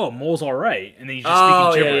they're like, oh, Mole's all right, and then he's just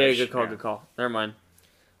Oh speaking yeah, gibberish. good call, good call. Never mind.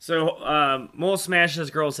 So Mole smashes this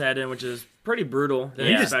girl's head in, which is pretty brutal. Didn't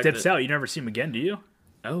He just expect dips it. out. You never see him again, do you?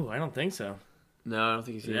 Oh, I don't think so. No, I don't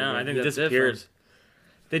think he's. Yeah, I think he that's disappears.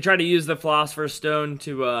 They try to use the Philosopher's Stone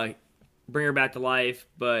to bring her back to life,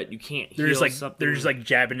 but you can't heal something. they're just like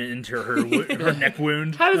jabbing it into her her neck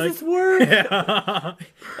wound. How does this work?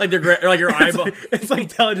 like like your eyeball. It's like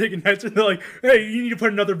Talladega Nights, and they're like, "Hey, you need to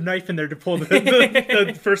put another knife in there to pull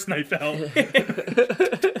the first knife out."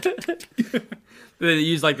 They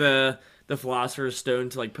use like the Philosopher's Stone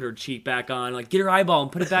to like put her cheek back on, like get her eyeball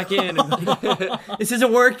and put it back in. This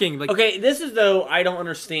isn't working. Like, Okay, this is though I don't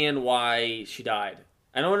understand why she died.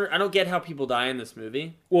 I don't get how people die in this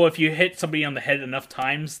movie. Well, if you hit somebody on the head enough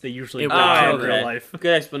times, they usually It die in will. real life.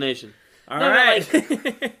 Good explanation. all No,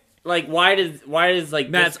 right, Like why does like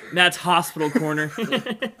Matt's hospital corner.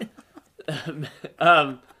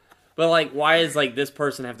 but like why does like this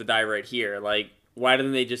person have to die right here? Like why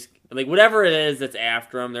didn't they just like whatever it is that's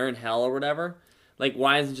after them? They're in hell or whatever. Like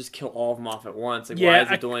why doesn't it just kill all of them off at once? Like why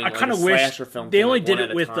is it doing I like kind a of wish slasher film? they thing, only like, did one it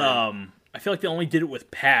at a with time? I feel like they only did it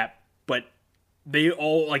with Pap, but they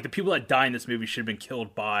all like the people that die in this movie should have been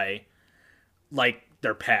killed by like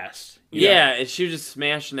their past. you know? Yeah, and she was just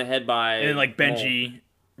smashed in the head by And then like Benji,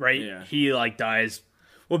 right? Yeah. He like dies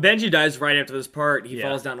Well, Benji dies right after this part. He Yeah.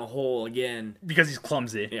 falls down a hole again. because he's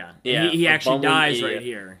clumsy. Yeah, Yeah, He a actually bumbling dies idiot. right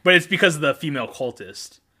here. But it's because of the female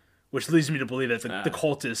cultist, which leads me to believe that the Ah.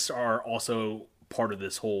 cultists are also part of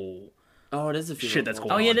this whole Oh, it is a female shit that's cult.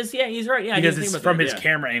 going Oh yeah, on. yeah, he's right. Yeah, I Because didn't it's think from about his that, yeah.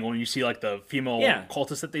 camera angle, and you see like the female Yeah.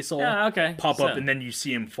 cultist that they saw Yeah, okay. pop So- up, and then you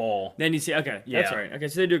see him fall. Then you see, okay, that's Yeah. right. Okay,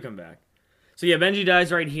 so they do come back. So yeah, Benji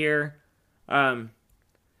dies right here.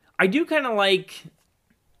 I do kind of like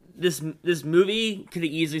this movie. Could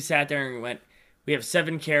have easily sat there and went, we have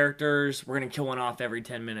 7 characters, we're gonna kill one off every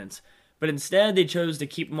 10 minutes. But instead, they chose to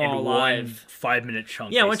keep them all In one alive. 5-minute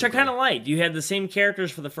chunk. Yeah, which I basically. kind of liked. You had the same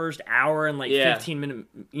characters for the first hour and like Yeah. 15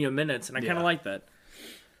 minutes, and I kind Yeah. of like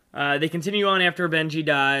that. They continue on after Benji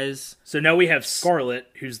dies. So now we have Scarlet,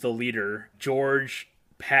 who's the leader, George,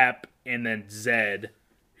 Pap, and then Zed.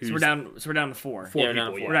 Who's So we're down to 4. four Yeah, we're down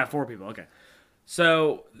people. to Yeah. We're at 4 people. Okay.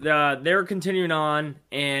 So they're continuing on,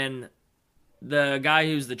 and the guy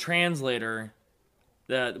who's the translator,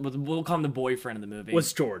 we'll call him the boyfriend of the movie.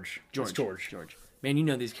 What's George? George? It's George. George. Man, you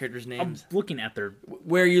know these characters' I'm names. looking at their.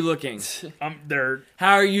 Where are you looking? They're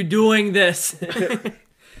How are you doing this?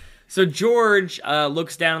 So George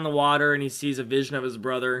looks down in the water and he sees a vision of his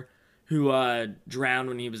brother who drowned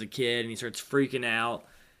when he was a kid, and he starts freaking out,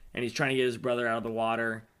 and he's trying to get his brother out of the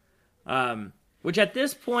water. Which at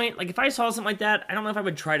this point, like if I saw something like that, I don't know if I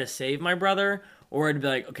would try to save my brother, or I'd be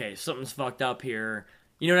like, okay, something's fucked up here.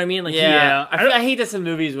 You know what I mean? Like, Yeah, Yeah, I hate this in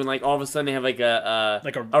movies when like all of a sudden they have like a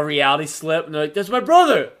Like a- reality slip and they're like, "That's my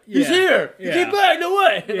brother. He's Yeah. here. He Yeah. came back. No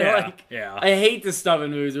way." And they're Yeah. like, Yeah. I hate this stuff in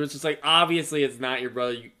movies where it's just like obviously it's not your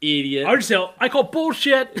brother, you idiot. I would just yell, I call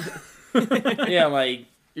bullshit. Yeah, like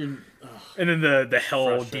you're, And then the hell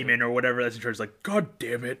Frustrating. demon or whatever that's in charge is like, God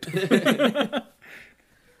damn it.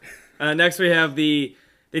 Next we have they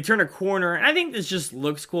turn a corner, and I think this just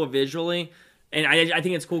looks cool visually, and I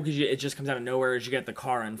think it's cool because it just comes out of nowhere as you get the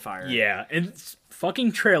car on fire. Yeah, and it's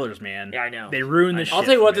fucking trailers, man. Yeah, I know. They ruin the shit. I'll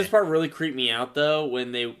tell you for what, me. this part really creeped me out though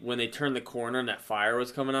when they turned the corner and that fire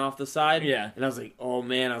was coming off the side. Yeah. and I was like, oh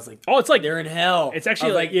man, I was like, Oh, it's like they're in hell. It's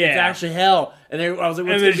actually I was like- yeah. it's actually hell. And I was like,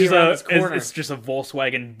 what's and gonna be around this it's, corner? it's just a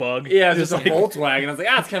Volkswagen bug. Yeah, it's just like, a Volkswagen. I was like,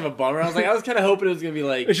 it's kind of a bummer. I was kind of hoping it was gonna be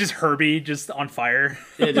like, It's just Herbie just on fire.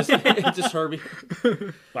 yeah, just just Herbie,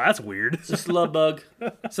 Wow, that's weird. just a love bug.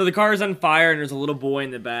 So the car is on fire, and there's a little boy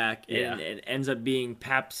in the back, and Yeah. it ends up being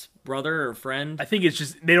Pap's brother or friend. I think it's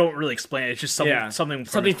just they don't really explain it. It's just something Yeah. something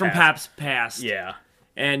Something his from past. Pap's past. Yeah.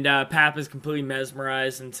 And Pap is completely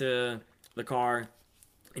mesmerized into the car,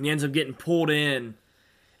 and he ends up getting pulled in.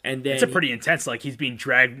 And then It's a pretty intense. Like he's being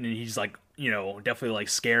dragged and he's like, definitely like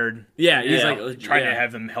scared. yeah, he's Yeah. like Trying yeah. to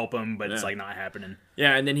have them help him, but it's Yeah. like not happening.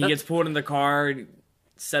 Yeah, and then he gets pulled in the car,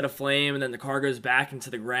 set aflame, and then the car goes back into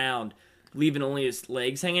the ground, leaving only his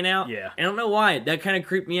legs hanging out. Yeah. I don't know why. That kind of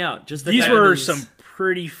creeped me out. Just the These fact that were he's- some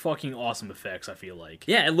pretty fucking awesome effects, I feel like.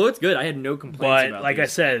 Yeah, it looked good. I had no complaints But about like I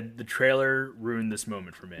these. said, the trailer ruined this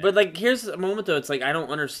moment for me. But like, here's a moment though. It's like I don't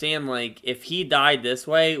understand. Like, if he died this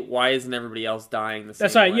way, why isn't everybody else dying the same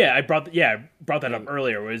that's why, way? I brought that up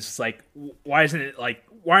earlier. Was it's like, why isn't it like,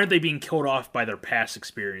 why aren't they being killed off by their past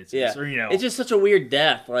experiences? Yeah, Or it's just such a weird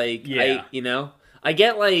death. Like, Yeah. I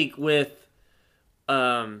get like with,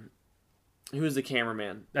 who was the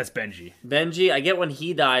cameraman? that's Benji. Benji. I get when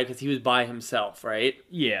he died because he was by himself, right?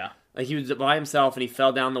 Yeah, Like he was by himself and he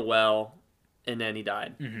fell down the well, and then he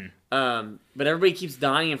died. Mm-hmm. But everybody keeps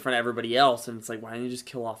dying in front of everybody else, and it's like, why don't you just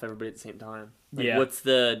kill off everybody at the same time? Like, Yeah. what's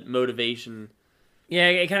the motivation? Yeah,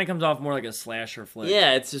 it kind of comes off more like a slasher flick.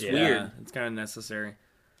 Yeah, it's just Yeah. weird. It's kind of necessary.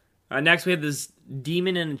 Next, we have this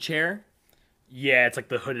demon in a chair. yeah. It's like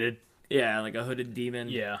the hooded Yeah, like a hooded demon.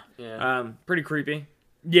 Yeah. Pretty creepy.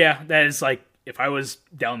 Yeah, that is like, if I was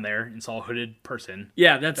down there and saw a hooded person,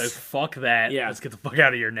 Yeah, like, that's... fuck that. Yeah. Let's get the fuck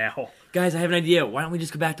out of here now. Guys, I have an idea. Why don't we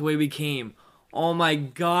just go back the way we came? Oh my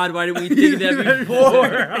god, why didn't we think of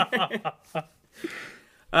that before?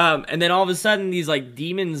 And then all of a sudden, these like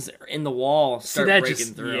demons in the wall start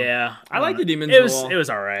breaking through. Yeah. I like the demons It in was, the wall. it was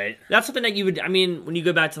alright. That's something that you would... I mean, when you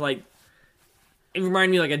go back to like... It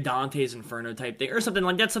reminded me like a Dante's Inferno type thing. Or something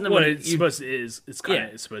like... That's something... What when it's you- supposed to is. It's kind of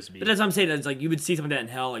Yeah. it's supposed to be. But that's what I'm saying. It's like you would see something like that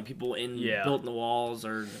in hell, like people Yeah. built in the walls,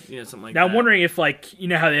 or something like Now that. I'm wondering if, like, you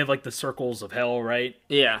know how they have like the circles of hell, right?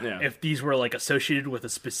 Yeah. Yeah. If these were like associated with a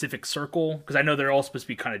specific circle, because I know they're all supposed to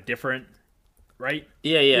be kind of different, right?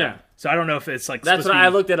 Yeah. Yeah. So I don't know if it's like That's supposed what to I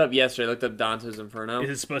be, looked it up yesterday. I looked up Dante's Inferno. Is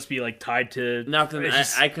it supposed to be like tied to Nothing. It's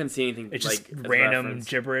just, I couldn't see anything. it's just like, as random reference.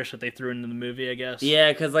 gibberish that they threw into the movie, I guess.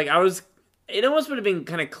 Yeah, because like I was. It almost would have been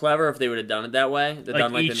kind of clever if they would have done it that way. They've Like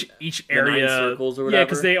done like each the 9 area, circles or yeah, whatever.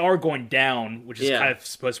 because they are going down, which is Yeah. kind of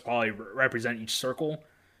supposed to probably represent each circle.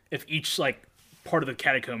 If each like part of the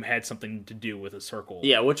catacomb had something to do with a circle,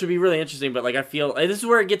 Yeah, which would be really interesting. But like I feel this is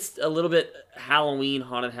where it gets a little bit Halloween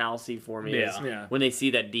haunted housey for me. is Yeah. Yeah. When they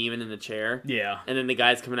see that demon in the chair. yeah, And then the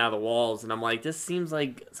guy's coming out of the walls, and I'm like, this seems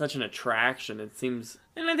like such an attraction. It seems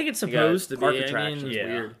And I think it's like supposed a to park be. attraction. I mean, It's Yeah.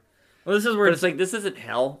 weird. well, this is where But it's like this isn't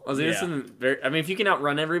hell. I was like, this Yeah. isn't very. I mean, if you can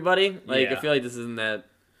outrun everybody, like I Yeah. feel like this isn't that.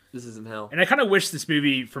 This isn't hell. And I kind of wish this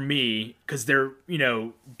movie, for me, because they're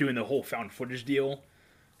doing the whole found footage deal,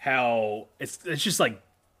 how it's just like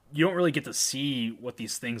you don't really get to see what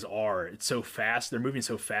these things are. It's so fast; they're moving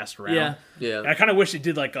so fast around. Yeah. Yeah. And I kind of wish they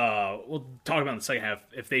did like we'll talk about in the second half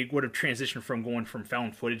if they would have transitioned from going from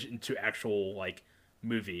found footage into actual like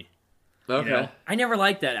movie. Okay. know? I never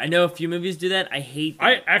liked that. I know a few movies do that. I hate that.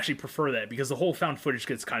 I actually prefer that because the whole found footage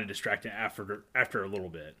gets kind of distracting after a little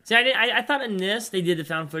bit. See, I thought in this they did the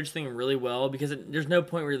found footage thing really well because there's no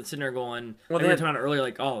point where you're sitting there going, Well, like we they were had- talking about earlier,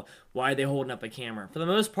 like, oh, why are they holding up a camera? For the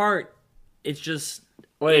most part, it's just...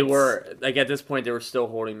 Well, they it's- were like at this point they were still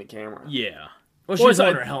holding the camera. Yeah. Well, she Well, was it's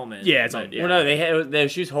on like- her helmet. yeah, it's but, on- yeah. Well, no,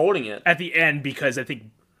 she was holding it. At the end, because I think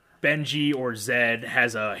Benji or Zed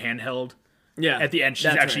has a handheld. Yeah. At the end, she's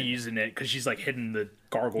That's actually right. using it because she's like hitting the Yeah,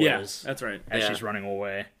 gargoyles that's right. as Yeah. she's running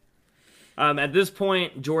away. At this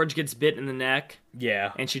point, George gets bit in the neck,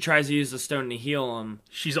 Yeah. and she tries to use the stone to heal him.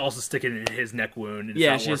 She's also sticking it in his neck wound. And it's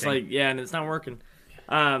Yeah, not she's working. like, yeah, and it's not working.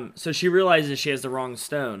 So she realizes she has the wrong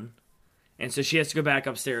stone, and so she has to go back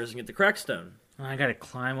upstairs and get the correct stone. I gotta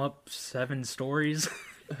climb up 7 stories.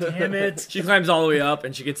 Damn it. She climbs all the way up,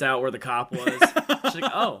 and she gets out where the cop was. She's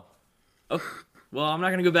like, oh, well, I'm not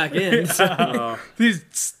gonna go back in. So,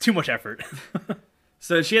 It's too much effort.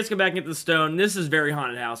 so she has to go back and get the stone. This is very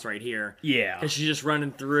haunted house right here. Yeah. Because she's just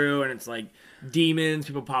running through, and it's like demons,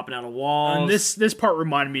 people popping out of walls. And this part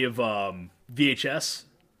reminded me of VHS,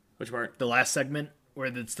 Which part? the last segment, where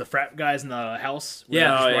it's the frat guys in the house. Where Yeah.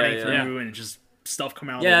 they're just Oh, yeah, running yeah. through and just stuff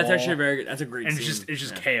coming out Yeah, of that's the wall. actually very good. That's a great And scene. it's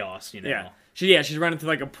just Yeah. chaos, you know? Yeah. She's running through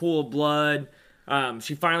like a pool of blood.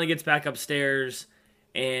 She finally gets back upstairs,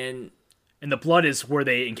 and And the blood is where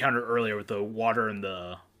they encountered earlier with the water and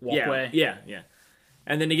the walkway. yeah.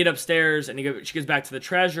 And then they get upstairs, and she goes back to the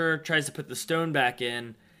treasure, tries to put the stone back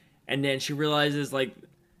in, and then she realizes like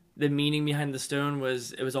the meaning behind the stone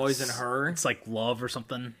was it was always in her. It's like love or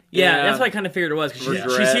something. Yeah, Yeah. that's what I kind of figured it was because she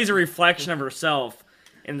Regret. sees a reflection of herself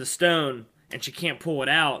in the stone, and she can't pull it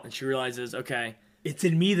out, and she realizes, okay, It's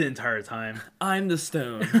in me the entire time. I'm the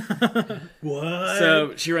stone. What?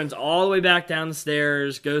 So she runs all the way back down the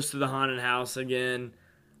stairs, goes to the haunted house again.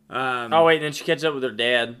 Oh wait, and then she catches up with her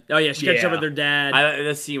dad. Oh yeah, she catches up Yeah. with her dad.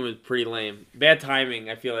 This scene was pretty lame. Bad timing.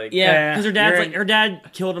 I feel like. Yeah, because Yeah. her dad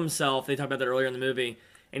killed himself. They talked about that earlier in the movie,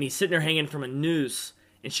 and he's sitting there hanging from a noose.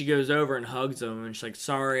 And she goes over and hugs him, and she's like,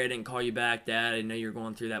 "Sorry, I didn't call you back, Dad. I didn't know you were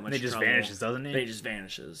going through that much And he just trouble." vanishes, doesn't he? And he just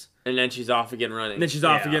vanishes. And then she's off again running. And then she's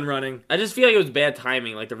off Yeah. again running. I just feel like it was bad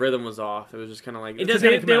timing. Like the rhythm was off. It was just kind of like. It does They,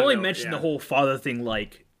 kinda come they out of only nowhere, mentioned yeah. the whole father thing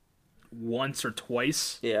like once or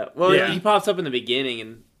twice. Yeah. Well, Yeah. he pops up in the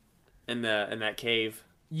beginning in that cave.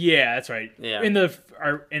 Yeah, that's right. Yeah.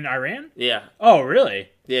 In Iran. Yeah. Oh, really?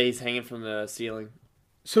 Yeah, he's hanging from the ceiling.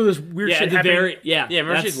 So there's weird Yeah, shit at the happening. very Yeah,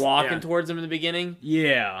 remember that's- she's walking yeah. towards him in the beginning,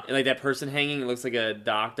 Yeah. and like that person hanging, it looks like a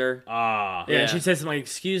doctor. Ah. Yeah, Yeah. and she says something like,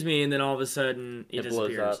 "Excuse me," and then all of a sudden it blows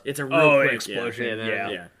disappears. up. It's a real Oh, quick explosion. Yeah, Yeah.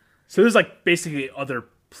 Yeah. So there's like basically other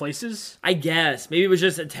places. I guess maybe it was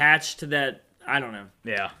just attached to that. I don't know.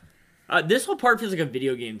 Yeah. This whole part feels like a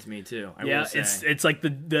video game to me too. I Yeah. will say. It's like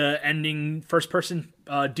the ending first person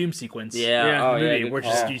Doom sequence. Yeah. Yeah, Oh movie, yeah. Good where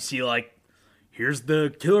call. just you see like here's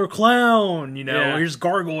the killer clown, Yeah. here's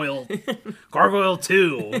Gargoyle, Gargoyle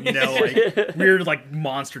 2, like weird like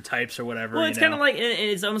monster types or whatever. Well, it's kind of like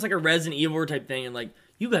it's almost like a Resident Evil type thing, and like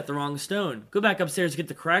you got the wrong stone. Go back upstairs to get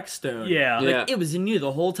the correct stone. Yeah. Like, Yeah. it was in you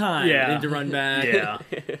the whole time. Yeah. You had to run back. yeah,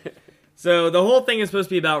 So the whole thing is supposed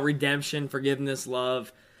to be about redemption, forgiveness,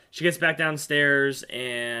 love. She gets back downstairs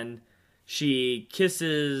and she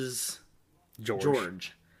kisses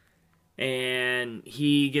George. And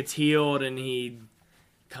he gets healed and he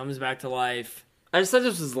comes back to life. I just thought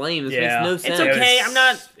this was lame. This Yeah. makes no It's sense. It's okay. It was- I'm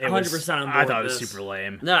not it was- 100% on board I thought it with was this. super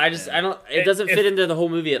lame. No, I don't. It doesn't fit into the whole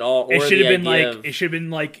movie at all. Or It should the have been idea like of- it should have been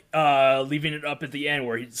like leaving it up at the end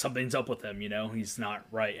where something's up with him. He's not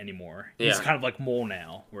right anymore. He's Yeah. kind of like Mole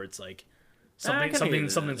now, where it's like I kinda get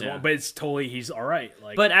that, something's yeah. wrong, but it's totally he's all right.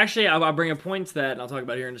 Like, But actually, I'll bring a point to that, and I'll talk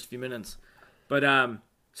about it here in just a few minutes. But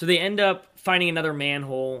so they end up finding another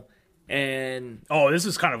manhole, and this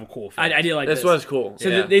is kind of a cool film. I did like this was cool. So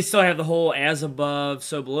yeah. they still have the whole as above,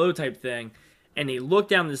 so below type thing, and they look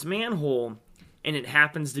down this manhole, and it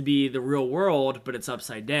happens to be the real world, but it's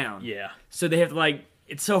upside down. Yeah, So they have to like.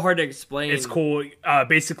 It's so hard to explain. it's cool.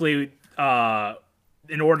 Basically,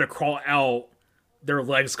 in order to crawl out, their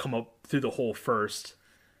legs come up through the hole first.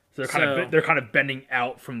 So they're kind of bending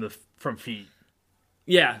out from feet.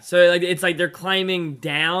 Yeah, so like it's like they're climbing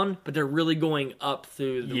down, but they're really going up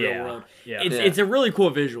through the real Yeah, world. yeah. It's a really cool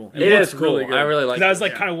visual. it looks is cool. really good. I really like. I was it.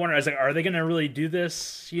 like kind of wondering. I was like, are they gonna really do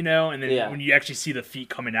this? And then Yeah. when you actually see the feet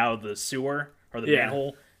coming out of the sewer or the Yeah.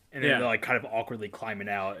 manhole, and then Yeah. they're like kind of awkwardly climbing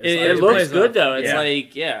out. It's It like- It looks plays good off. though. It's Yeah.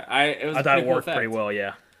 like it was. I a thought pretty it cool worked pretty effect. well.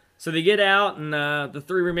 Yeah. So they get out, and the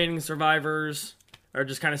three remaining survivors are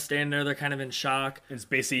just kind of standing there. They're kind of in shock. It's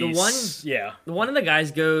basically The one- Yeah. One of the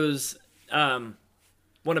guys goes,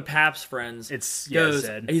 one of Pap's friends goes,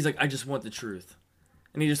 said. he's like, I just want the truth.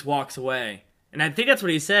 And he just walks away. And I think that's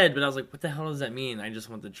what he said, but I was like, what the hell does that mean? I just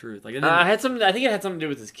want the truth. Like, it didn't- I think it had something to do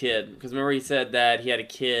with his kid because remember he said that he had a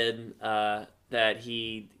kid that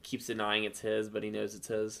he keeps denying it's his, but he knows it's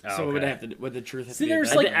his. so what would okay. it have to? Would the truth have See, to be?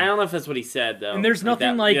 there's about like- that? I don't know if that's what he said though. And there's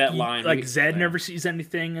nothing like that line. Zed never sees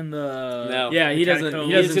anything in the No. Yeah, he doesn't-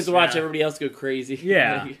 catacombs. He just gets to watch Yeah. everybody else go crazy.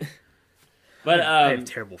 Yeah. But I have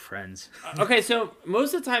terrible friends. okay, so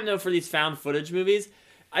most of the time though for these found footage movies,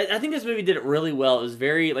 I think this movie did it really well. It was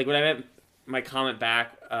very like when I meant my comment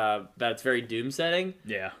back that it's very doom setting.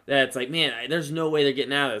 Yeah. That it's like, man, there's no way they're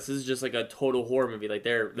getting out of this. This is just like a total horror movie. Like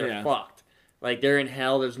they're Yeah. fucked. Like they're in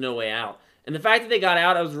hell. There's no way out. And the fact that they got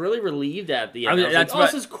out, I was really relieved at the end. I mean, I was that's like,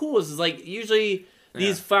 what- this is cool. This is like usually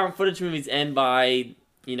these found footage movies end by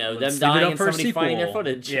them Let's leave it dying up and for a somebody finding their sequel.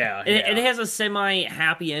 footage. Yeah. And yeah. it has a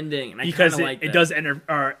semi-happy ending, and I because kind of like it that. does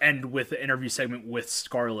end with the interview segment with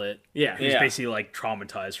Scarlett. Yeah. Who's Yeah. basically like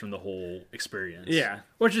traumatized from the whole experience. Yeah.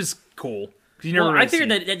 Which is cool. 'Cause you never Well, really I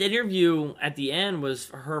figured see- that interview at the end was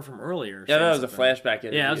her from earlier. Yeah, that saying was a something. flashback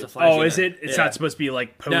interview. Yeah, that was a flashback. Oh, is it? It's Yeah. not supposed to be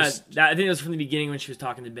like No, post. I think it was from the beginning when she was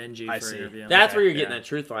talking to Benji I for see. an interview. That's where you're Yeah. getting that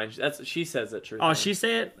truth line. She says that truth. Oh, line. she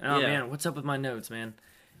say it? Oh Yeah. man, what's up with my notes, man?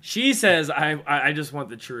 She says I just want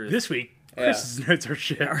the truth. This week, Yeah. Chris's notes are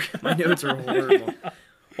shit. My notes are horrible.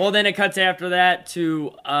 Well, then it cuts after that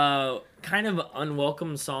to kind of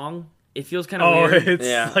unwelcome song. It feels kind of Oh, weird. it's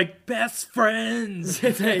Yeah. like best friends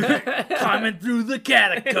It's like- climbing through the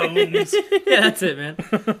catacombs. yeah, that's it, man.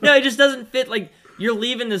 No, it just doesn't fit. Like you're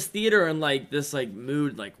leaving this theater in like this like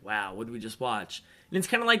mood, like wow, what did we just watch? And it's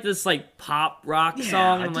kind of like this like pop rock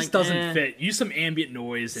song. it I'm just like, doesn't fit. Use some ambient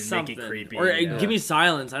noise and Something. make it creepy. Or yeah. give me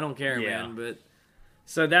silence. I don't care, Yeah. man. But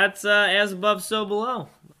so that's as above, so below.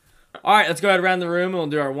 All right, let's go ahead around the room and we'll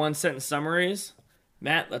do our one sentence summaries.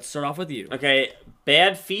 Matt, let's start off with you. Okay,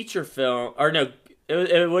 bad feature film. Or no,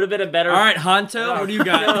 it would have been a better. All right, Hanto, what do you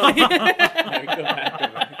got? Go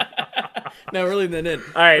back. No, we're leaving that in.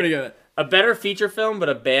 All right. What do you got? A better feature film, but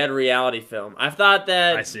a bad reality film. I thought I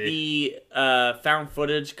that see. the found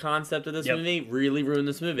footage concept of this Yep. movie really ruined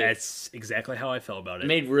this movie. That's exactly how I felt about it. It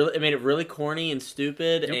made it really corny and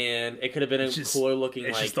stupid, and it could have been a cooler looking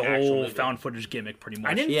It's like just the actual whole movie. found footage gimmick, pretty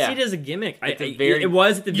much. I didn't Yeah. see it as a gimmick. Very- it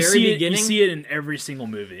was at the You very see beginning. It, you see it in every single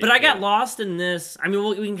movie. But I got lost in this. I mean,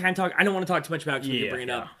 we can kind of talk. I don't want to talk too much about it because we Yeah, can bring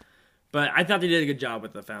it yeah. up. But I thought they did a good job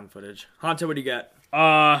with the found footage. Hanto, what do you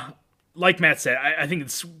got? Like Matt said, I think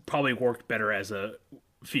it's probably worked better as a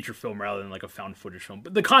feature film rather than like a found footage film.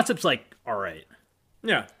 But the concept's like all right.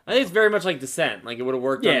 Yeah. I think it's very much like Descent. Like it would have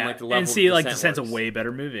worked on like the level. and see, of like Descent Descent's a works. way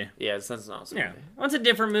better movie. Yeah, Descent's an awesome. Yeah. movie. Well, it's a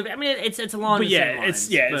different movie. I mean, it's along But the yeah, same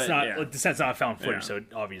lines. it's but, not yeah. like Descent's not a found footage, Yeah. so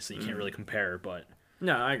obviously you can't really compare. But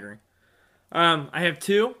No, I agree. I have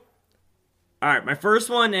two. All right, my first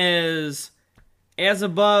one is as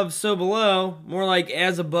above, so below. More like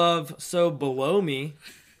as above, so below me.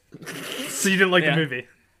 So you didn't like Yeah. the movie?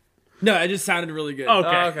 No, it just sounded really good. Oh, okay.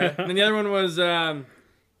 Oh, okay. And then the other one was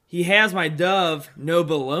he has my dove, no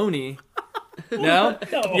baloney. No?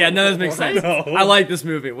 Yeah, none of this makes sense. No. I like this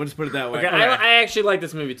movie. We'll just put it that way. Okay, I actually like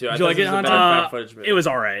this movie too. I you thought like this it, was a Hunter? better found footage movie. It was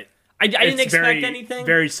all right. I didn't It's expect very- anything.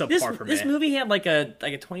 very subpar for me. This movie had like a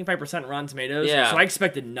 25% Rotten Tomatoes, Yeah. so I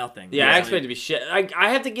expected nothing. Yeah, I really. expect it to be shit. I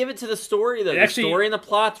have to give it to the story though. The actually- story and the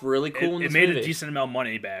plot's really cool in It this made movie. a decent amount of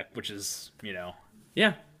money back, which is,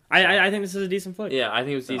 Yeah, I think this is a decent flick. Yeah, I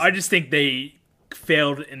think it was decent. I just think they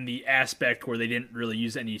failed in the aspect where they didn't really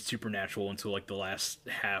use any supernatural until like the last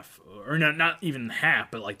half, or not even half,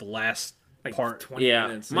 but like the last Like part. 20 yeah,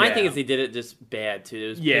 minutes. my Yeah. thing is they did it just bad too. It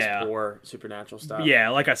was Yeah. just poor supernatural stuff. Yeah,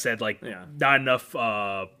 like I said, like Yeah. not enough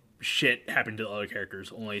shit happened to the other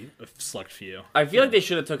characters. Only a select few. I feel like they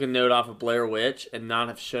should have took a note off of Blair Witch and not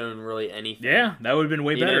have shown really anything. Yeah, that would have been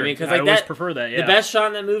way You know better. what I mean? 'Cause, I like, always that- prefer that. Yeah. The best shot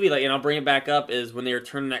in that movie, like, and I'll bring it back up, is when they were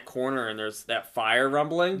turning that corner and there's that fire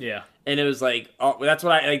rumbling. Yeah. And it was like, oh, that's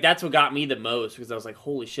what got me the most because I was like,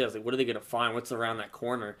 holy shit! I was like, what are they gonna find? What's around that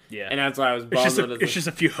corner? Yeah. And that's why I was It's bummed. just, when it it's was just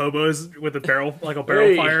a few hobos with a barrel, like a barrel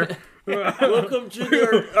Hey. fire. like, welcome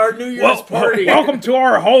to our New Year's party. Welcome to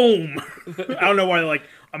our home. I don't know why, like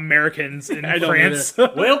Americans in don't France.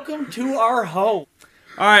 Welcome to our home.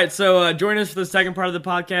 All right, so join us for the second part of the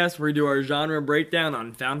podcast where we do our genre breakdown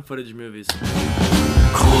on found footage movies.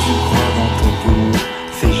 Creuse une croix dans ton cou,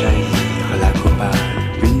 fais jaillir la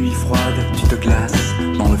copale. Une nuit froide, tu te glaces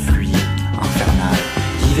dans le fluide infernal.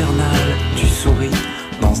 Hivernal, tu souris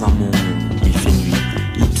dans un monde où il fait nuit.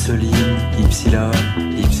 Ipsoline, Ipsilon,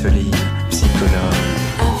 Ipsoline, psychologue.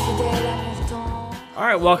 Infidèle à mon temps. All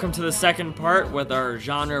right, welcome to the second part with our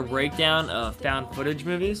genre breakdown of found footage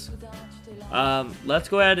movies. Let's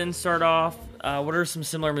go ahead and start off. What are some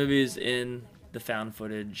similar movies in the found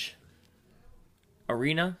footage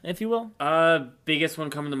arena, if you will? Biggest one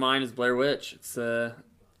coming to mind is Blair Witch. It's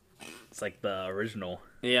It's like the original.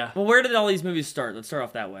 yeah, Well, where did all these movies start? Let's start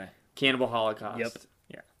off that way. Cannibal Holocaust. Yep.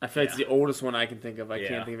 Yeah. I feel like it's the oldest one I can think of. I Yeah.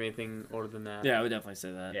 can't think of anything older than that. Yeah, I would definitely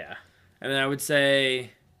say that. Yeah. And then I would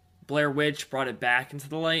say Blair Witch brought it back into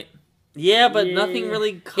the light. Yeah, but nothing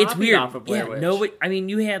really copied It's weird. off of Blair Yeah, Witch. nobody. I mean,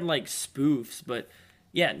 you had like spoofs, but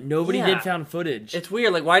yeah, nobody Yeah. did found footage. It's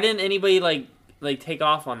weird. Like, why didn't anybody like take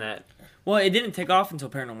off on that? Well, it didn't take off until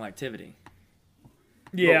Paranormal Activity.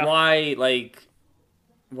 But why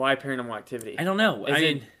why Paranormal Activity? I don't know. Is I it-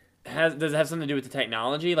 mean, does it have something to do with the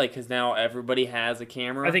technology? Like, because now everybody has a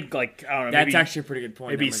camera. I think like I don't know. that's maybe, actually a pretty good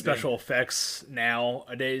point. maybe that might be. special effects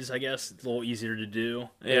nowadays. I guess it's a little easier to do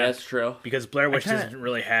yeah, that's true. because Blair Witch kinda- doesn't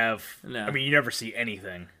really have. No. I mean, you never see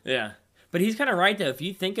anything. Yeah, but he's kind of right though. If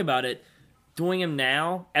you think about it, doing them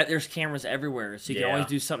now, there's cameras everywhere, so you can Yeah. always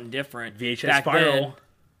do something different. VHS Back viral, then-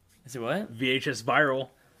 Is it what? VHS viral,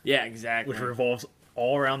 Yeah, exactly. which revolves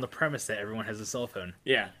all around the premise that everyone has a cell phone.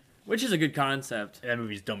 Yeah, which is a good concept. That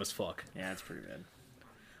movie's dumb as fuck. Yeah, that's pretty good.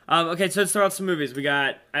 Okay, so let's throw out some movies. We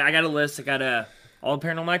got. I got a list. I got all the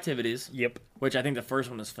Paranormal Activities, Yep, which I think the first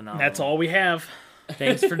one is phenomenal. that's all we have.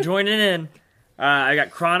 Thanks for joining in. I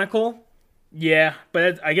got Chronicle. Yeah,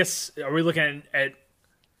 but I guess are we looking at?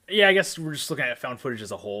 Yeah, I guess we're just looking at found footage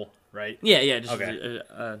as a whole, right? Yeah, just Okay.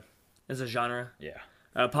 as a genre. Yeah.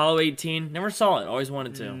 Apollo 18. Never saw it. Always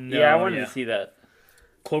wanted to. Yeah, I wanted to see that.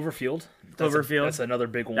 Cloverfield. Cloverfield. That's another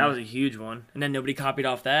big one. That was a huge one, and then nobody copied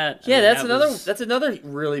off that. I Yeah, mean, that's that another. was- That's another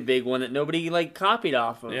really big one that nobody like copied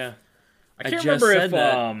off of. Yeah, I can't just remember said if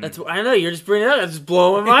that. That's. I know you're just bringing it up. That's just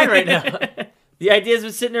blowing my mind right now. The idea's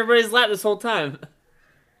been sitting in everybody's lap this whole time.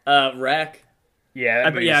 Wreck. yeah,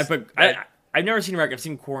 that movie's- but I've never seen Wreck. I've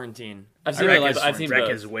seen Quarantine. I've seen. Wreck Like, is, I've seen Wreck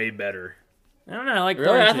both. is way better. I don't know. I like Really,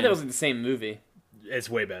 I Quarantine. thought it was like the same movie, It's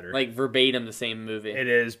way better. like verbatim the same movie. It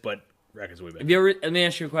is, but Wreck is way better. Have you ever? Let me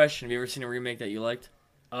ask you a question. Have you ever seen a remake that you liked?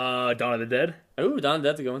 Dawn of the Dead? Ooh, Don,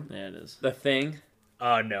 that's a good one. Yeah, it is. The Thing.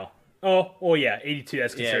 No. Oh, yeah, 82.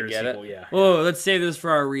 That's Yeah, considered get a it. sequel. Yeah. Whoa, let's save this for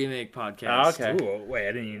our remake podcast. Oh, okay. Ooh, wait,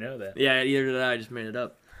 I didn't even know that. Yeah, either did I. just made it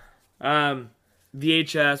up.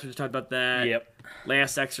 VHS. We just talked about that. Yep.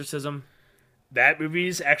 Last Exorcism. That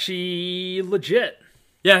movie's actually legit.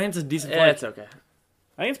 Yeah, I think it's a decent Yeah, flick. it's okay.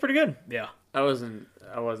 I think it's pretty good. Yeah. I wasn't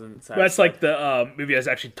satisfied. That's like the movie I was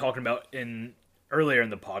actually talking about earlier in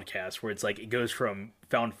the podcast, where it's like it goes from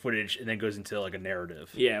found footage and then goes into like a narrative.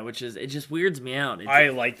 Yeah, which is it just weirds me out. I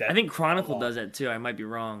like that. I think Chronicle does that too. I might be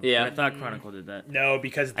wrong. Yeah. but I thought Chronicle did that. no,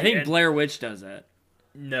 because I think the end- Blair Witch does that.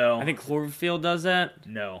 No, I think Cloverfield does that.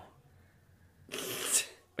 no.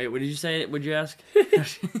 Wait, what did you say? What'd you ask?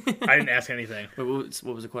 I didn't ask anything. Wait,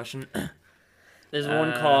 what was the question? There's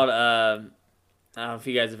one called I don't know if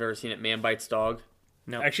you guys have ever seen it, Man Bites Dog.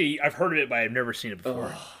 No. Actually, I've heard of it, but I've never seen it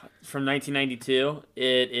before. From 1992.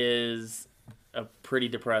 It is a pretty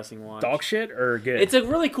depressing watch. Dog shit or good? It's a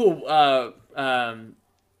really cool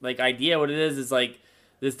like idea. What it is like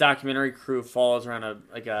this documentary crew follows around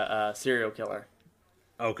a serial killer.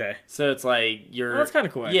 Okay. So it's like you're. Oh, that's kinda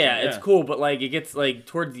cool, actually, Yeah, it's yeah. cool, but like it gets like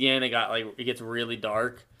towards the end, it gets really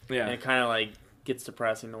dark. Yeah. And it kind of like gets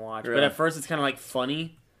depressing to watch. Really? But at first, it's kind of like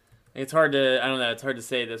funny. It's hard to. I don't know. It's hard to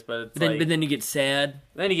say this, but it's But then you get sad.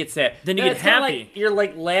 then you get sad. Then you No, get it's kinda happy. Like, you're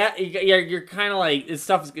like you're kind of like this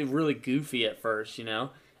stuff is really goofy at first, you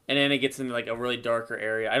know, and then it gets into like a really darker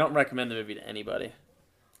area. I don't recommend the movie to anybody.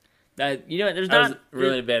 You know, there's I was not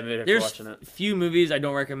really in a bad mood after There's watching it. few movies I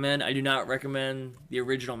don't recommend. I do not recommend the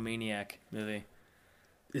original Maniac movie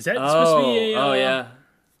Is that supposed to be a? Oh yeah.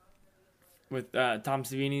 with Tom Is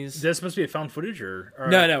Savini's. that supposed to be a found footage or?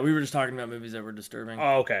 No, we were just talking about movies that were disturbing.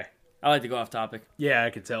 Oh, okay. I like to go off topic. Yeah, I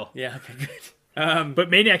could tell. Yeah, okay, good. But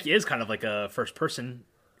Maniac is kind of like a first person.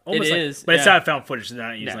 Almost It like, is, but it's yeah. not found footage. They're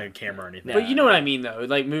not using No. like a camera or anything. No. But you know what I mean, though.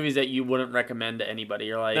 Like movies that you wouldn't recommend to anybody.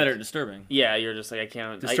 You're like, That are disturbing. yeah, you're just like, I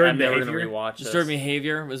can't. Disturbing I'm never gonna behavior? rewatch this. Disturbing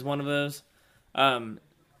Behavior was one of those.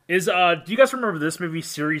 Is do you guys remember this movie,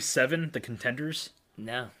 Series 7, The Contenders?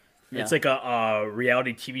 No. It's like a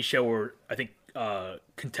reality TV show where I think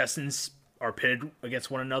contestants are pitted against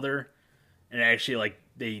one another, and actually like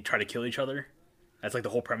they try to kill each other. That's like the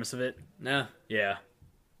whole premise of it. No. Yeah.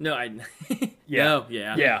 No, I. Yeah. No,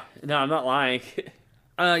 yeah. Yeah. No, I'm not lying.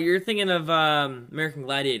 You're thinking of American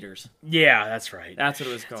Gladiators. Yeah, that's right. That's what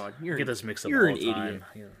it was called. I get those mixed up You're all an the time.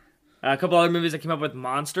 idiot. Yeah. A couple other movies that came up with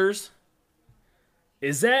Monsters.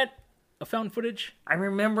 Is that a found footage? I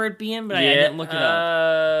remember it being, but I didn't look it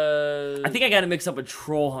up. I think I got it mixed up with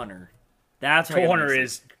Troll Hunter. That's what I Troll got Hunter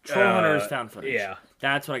mixed is up. Troll Hunter is found footage. Yeah.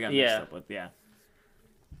 That's what I got Yeah. mixed up with. Yeah.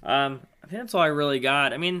 I think that's all I really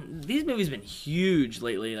got. I mean, these movies have been huge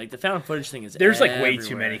lately. Like the found footage thing is There's like way too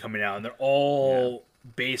everywhere. many coming out, and they're all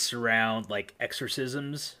based around like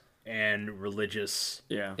exorcisms and religious.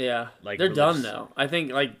 Yeah. yeah, Like, they're done release. though. I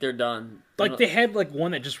think like they're done. Like they had like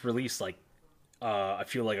one that just released like I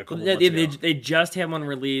feel like a couple They, months they, ago. they just had one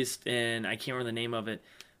released, and I can't remember the name of it,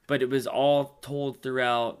 but it was all told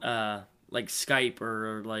throughout like Skype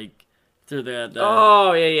or like through the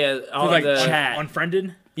Oh yeah. All like the chat.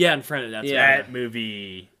 Unfriended. yeah, unfriended. That's Yeah. right. That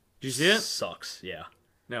movie. Did you see it? Sucks. Yeah.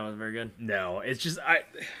 No, it was very good. No, it's just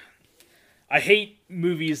I hate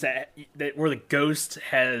movies that where the ghost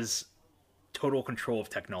has total control of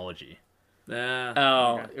technology,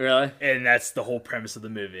 Oh, okay. really? and that's the whole premise of the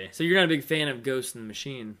movie. So you're not a big fan of Ghost in the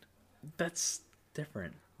Machine? That's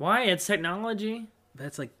different. Why? It's technology.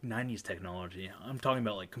 That's like 90s technology. I'm talking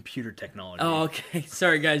about like computer technology. Oh, okay.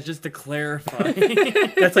 Sorry, guys. Just to clarify,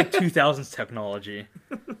 That's like 2000s technology.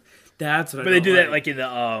 that's what. But they do that like in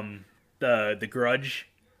the Grudge,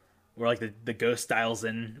 where like the ghost dials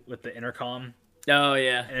in with the intercom, Oh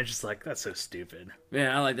yeah, and it's just like that's so stupid.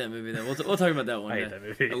 yeah. I like that movie. Though we'll talk about that one I day. hate that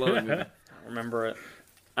movie. I love that movie. I don't remember it.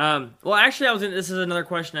 Well, actually, this is another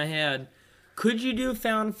question I had. Could you do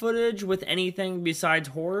found footage with anything besides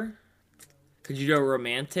horror? Could you do a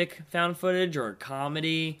romantic found footage or a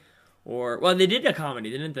comedy, or well, they did a comedy,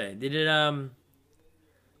 didn't they? They did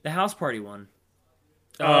the House Party one.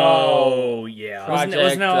 Oh yeah, Project,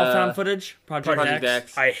 Wasn't that all uh, found footage? Project Project X.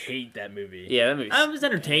 X. I hate that movie. Yeah, that movie's. It was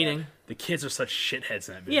entertaining. The kids are such shitheads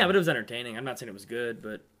in that movie. Yeah, but it was entertaining. I'm not saying it was good,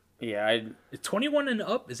 but yeah, I. Is 21 and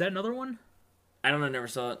up. Is that another one? I don't know. Never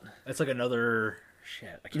saw it. That's like another shit.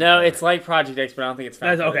 I can't No, remember. it's like Project X, but I don't think it's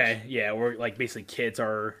found That's, footage. okay. Yeah, we're like basically kids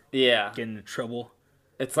are Yeah, getting into trouble.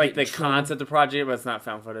 it's like the Get in trouble. concept of Project, but it's not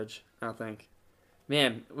found footage. I don't think.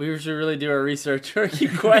 Man, we should really do our research or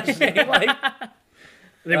keep questioning. Like,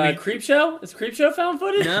 Then Creep Show? Is Creep Show found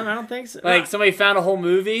footage? No, I don't think so. Like somebody found a whole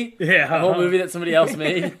movie, yeah, a whole movie that somebody else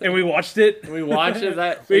made. and we watched it. We watched it.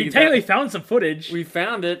 That We like, technically found some footage. we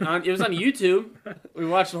found it. It was on YouTube. We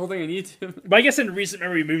watched the whole thing on YouTube. But I guess in recent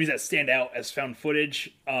memory, movies that stand out as found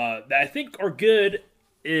footage that I think are good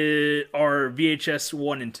are VHS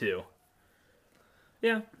 1 and 2.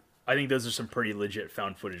 yeah. I think those are some pretty legit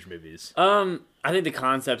found footage movies. I think the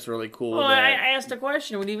concept's really cool. Well, that- I asked a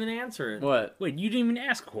question. We didn't even answer it. What? Wait, you didn't even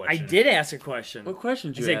ask a I question. did ask a question. What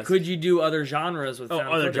question did I you said, ask? could you do other genres with found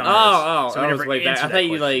other footage? genres. Oh, So we I was never way back. I answered thought that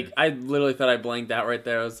you question. like. I literally thought I blanked out right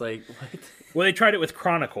there. I was like, what? Well, they tried it with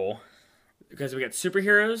Chronicle. Because we got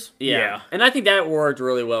superheroes. Yeah. And I think that worked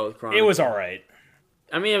really well with Chronicle. It was all right.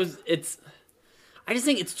 I mean, it's. I just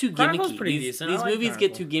think it's too Chronicle's gimmicky. pretty These decent. I like movies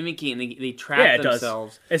get too Chronicle. gimmicky and they trap Yeah, it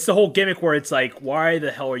themselves. does. It's the whole gimmick where it's like, why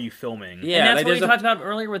the hell are you filming? Yeah, and that's like, what we there's talked about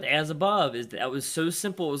earlier with As Above. Is that was so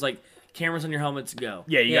simple. It was like cameras on your helmets, go.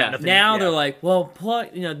 Yeah, you Yeah. got nothing. Now yeah. they're like, well,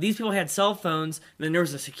 these people had cell phones, and then there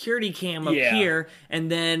was a security cam up Yeah. here,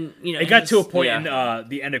 and then, It got to a point yeah. in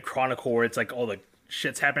the end of Chronicle where it's like all the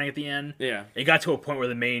shit's happening at the end. Yeah. It got to a point where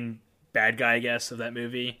the main bad guy, I guess, of that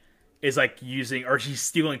movie is like using, or he's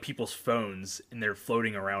stealing people's phones and they're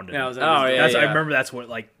floating around him. Yeah, Oh, yeah. I remember that's what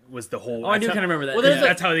like was the whole. Oh, I do that's kind how- of remember that. Well, there's yeah.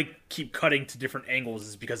 That's how they keep cutting to different angles,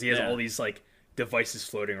 is because he has Yeah. all these like devices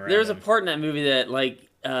floating around. There's a him. part in that movie that like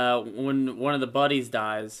when one of the buddies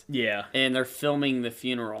dies Yeah, and they're filming the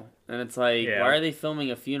funeral, and it's like, Yeah. why are they filming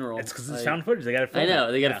a funeral? it's because it's Like, found footage. They got to film. I know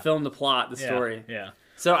it. they got to Yeah. film the plot, the Yeah. story. Yeah,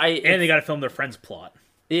 So and they got to film their friend's plot.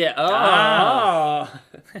 yeah. Oh,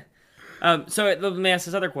 Ah. So let me ask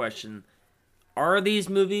this other question. Are these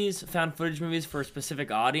movies found footage movies for a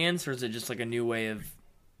specific audience, or is it just like a new way of...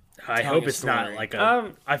 I Telling hope a it's not story. like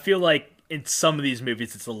a. I feel like in some of these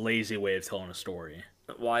movies, it's a lazy way of telling a story.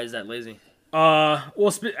 Why is that lazy? Well,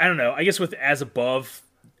 I don't know. I guess with As Above,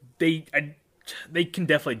 they can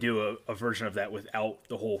definitely do a version of that without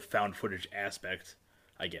the whole found footage aspect,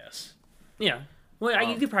 I guess. Yeah. Well,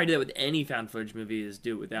 you could probably do that with any found footage movie, is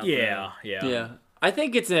do it without Yeah. yeah. I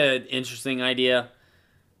think it's an interesting idea.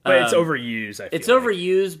 But it's Um, overused, I feel It's like.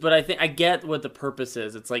 overused, but I get what the purpose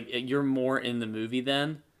is. It's like you're more in the movie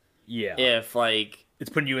then Yeah. if like It's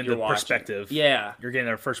putting you in you're the watching. perspective. Yeah, You're getting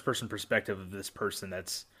a first person perspective of this person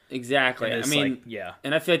that's. exactly. And I it's mean, like, yeah.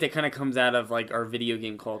 and I feel like that kind of comes out of like our video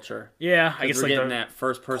game culture. Yeah, I 'Cause guess we're like getting the that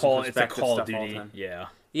first person call, it's a perspective Call of stuff all the Duty. time. Yeah.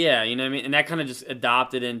 Yeah, you know what I mean? And that kind of just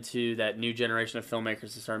adopted into that new generation of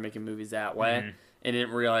filmmakers to start making movies that way and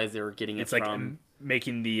didn't realize they were getting it It's like from...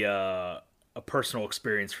 making the a personal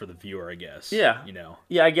experience for the viewer, I guess. Yeah. You know.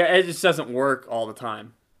 Yeah, I get it just doesn't work all the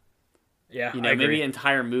time. Yeah. You know, I agree. maybe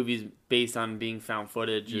entire movies based on being found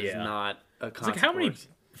footage is Yeah. not a It's concept. like how many works.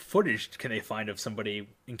 footage can they find of somebody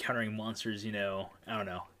encountering monsters? You know, I don't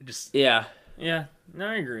know. It just Yeah. Yeah. No,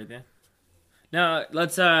 I agree with you. Now,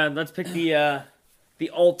 let's pick the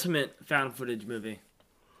ultimate found footage movie.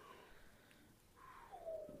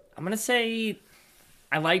 I'm going to say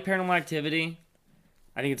I like Paranormal Activity.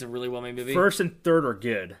 I think it's a really well-made movie. first and third are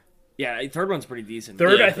good. Yeah, third one's pretty decent.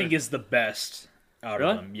 Third, Yeah. I think, is the best out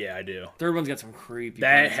Really? of them. Yeah, I do. Third one's got some creepy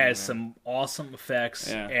That parts in has there. some awesome effects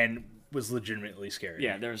Yeah. and was legitimately scary.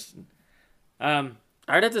 Yeah, there's...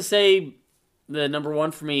 I'd have to say the number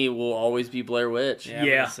one for me will always be Blair Witch. Yeah. I'm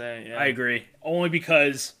Yeah, gonna say, yeah. I agree. Only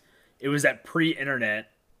because it was that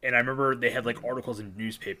pre-internet, and I remember they had like articles in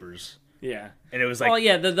newspapers, Yeah. and it was like, Well,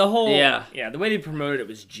 yeah, the whole... Yeah. Yeah, the way they promoted it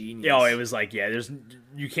was genius. oh, it was like, yeah,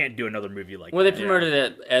 you can't do another movie like Well, they that. promoted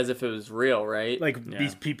it as if it was real, right? Like Yeah.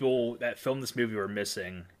 these people that filmed this movie were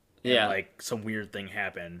missing. And, Yeah. like some weird thing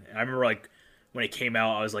happened. And I remember like when it came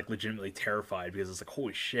out, I was like legitimately terrified because it's like,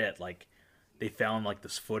 holy shit, like they found like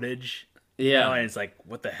this footage. You Yeah. know, and it's like,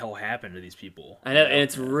 what the hell happened to these people? I know, and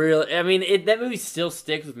it's real. I mean, that movie still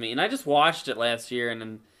sticks with me, and I just watched it last year,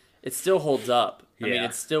 and it still holds up. I mean, Yeah.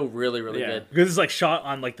 it's still really, really Yeah. good. Because it's like shot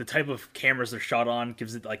on like the type of cameras they're shot on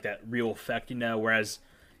gives it like that real effect, you know. Whereas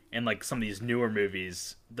in like some of these newer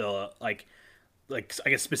movies, the like I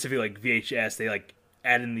guess specifically like VHS, they like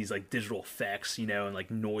add in these like digital effects, you know, and like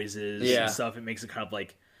noises Yeah. and stuff. It makes it kind of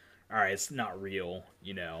like, all right, it's not real,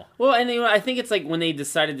 you know. Well, and I think it's like when they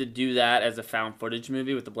decided to do that as a found footage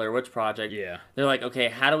movie with the Blair Witch Project. Yeah. They're like, okay,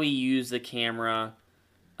 how do we use the camera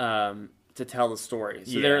to tell the story?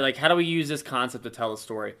 So Yeah. they're like, how do we use this concept to tell the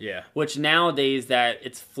story? Yeah. Which nowadays that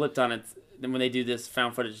it's flipped on its. When they do this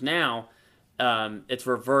found footage now, it's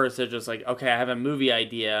reversed. They're just like, okay, I have a movie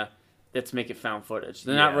idea. Let's make it found footage.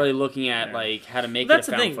 They're not Yeah. really looking at like how to make That's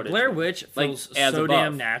it the a found thing. footage. Blair movie. Witch Like, feels as so above.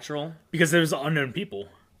 damn natural. Because there's unknown people.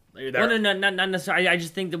 Like, Well, they're- no, not necessarily. I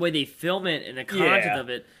just think the way they film it and the content Yeah. of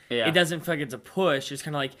it, Yeah. it doesn't feel like it's a push. It's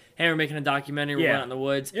kind of like, hey, we're making a documentary. We're Yeah. going out in the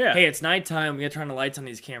woods. Yeah. Hey, it's nighttime. We got to turn the lights on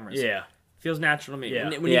these cameras. Yeah. Feels natural to me. Yeah.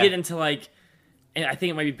 When you Yeah. get into like, and I think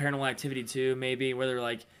it might be Paranormal Activity too, maybe, where they're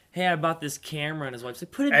like, hey, I bought this camera, and his wife's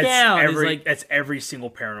like, put it down. It's like, That's every single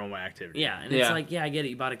Paranormal Activity. yeah, and Yeah. it's like, yeah, I get it.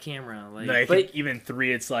 You bought a camera. Like, And I But- think even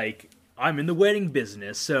 3, it's like, I'm in the wedding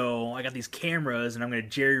business, so I got these cameras, and I'm going to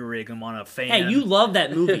jerry rig them on a fan. hey, you love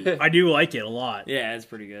that movie. I do like it a lot. Yeah, it's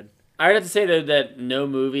pretty good. I'd have to say though that no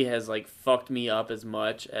movie has like fucked me up as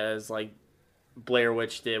much as like Blair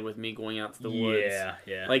Witch did with me going out to the woods.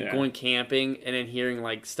 Yeah. Like Yeah. going camping and then hearing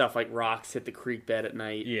like stuff like rocks hit the creek bed at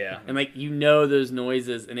night. Yeah. And like you know those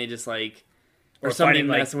noises and they just like or, Or somebody finding,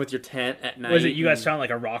 like- messing with your tent at night. Was it you guys and- found like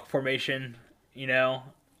a rock formation, you know?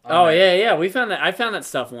 Oh yeah. We found that I found that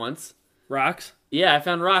stuff once. Rocks. Yeah, I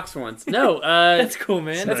found rocks once. No, That's cool,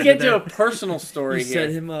 man. let's get to a personal story You here. set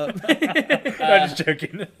him up. I'm just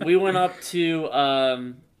joking. We went up to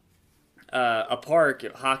a park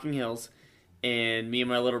at Hocking Hills, and me and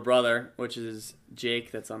my little brother, which is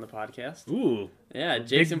Jake, that's on the podcast. Ooh. Yeah,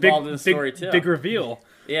 Jake's involved in the story too. Big reveal.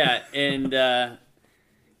 Yeah, and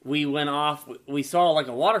we went off. We saw like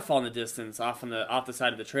a waterfall in the distance off the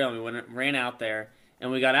side of the trail. And we ran out there,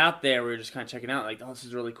 and we got out there. We were just kind of checking out, like, oh, this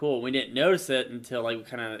is really cool. We didn't notice it until like we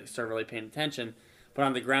kind of started really paying attention. But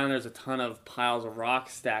on the ground, there's a ton of piles of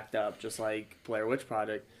rocks stacked up, just like Blair Witch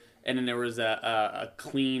Project. And then there was a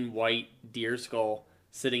clean white deer skull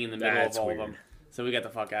sitting in the middle That's of all weird. of them. So we got the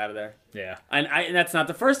fuck out of there. Yeah. And that's not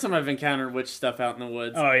the first time I've encountered witch stuff out in the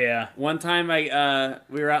woods. Oh yeah. One time we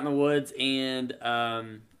were out in the woods and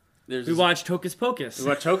We watched Hocus Pocus. we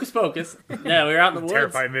watched Hocus Pocus. Yeah, we were out in the woods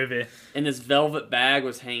Terrifying movie. and this velvet bag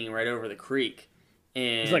was hanging right over the creek.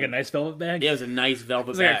 And It's like a nice velvet bag. yeah, it was a nice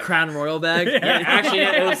velvet It's bag. like a Crown Royal bag. Yeah, actually,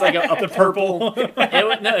 it was like a purple.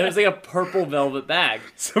 it was like a purple velvet bag.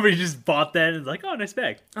 Somebody just bought that and was like, oh, nice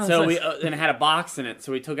bag. Oh, So it's we nice. and it had a box in it.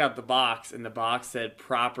 So we took out the box, and the box said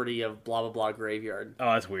 "property of blah blah blah graveyard."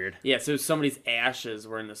 Oh, that's weird. Yeah, so somebody's ashes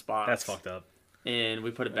were in this box. That's fucked up. And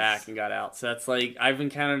we put it back and got out. So that's like I've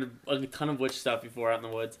encountered a ton of witch stuff before out in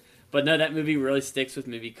the woods. But no, that movie really sticks with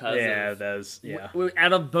me because Yeah, of, that was, yeah.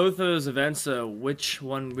 Out of both those events, which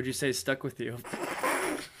one would you say stuck with you?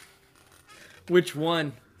 Which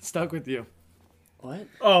one stuck with you? what?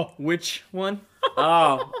 Oh, Which one?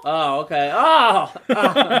 Oh, okay. Oh,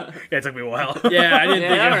 yeah, it took me a while. Yeah, I didn't yeah,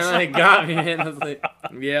 think that it really got me. Man. I was like,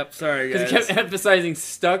 was... Yep, sorry because guys. it kept emphasizing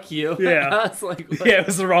 "stuck you." Yeah. I was like, what? Yeah, it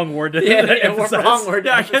was the wrong word to yeah, emphasize. wrong word.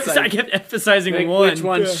 Yeah, I emphasize. kept emphasizing Like, one. which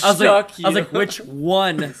one I was stuck like, you? which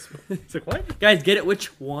one? It's like, what? Guys, get it?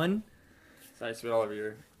 Which one? Sorry, I spit all over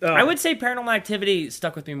your. Oh. I would say Paranormal Activity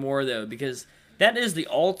stuck with me more though, because that is the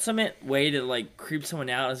ultimate way to like creep someone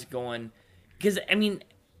out. Is going, because I mean,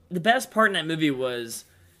 the best part in that movie was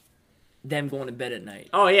them going to bed at night.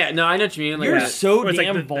 Oh yeah, no, I know what you mean. Like You're that. so Or it's like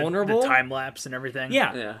damn vulnerable. The time lapse and everything.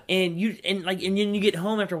 Yeah. Yeah. And then you get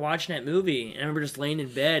home after watching that movie, and I remember just laying in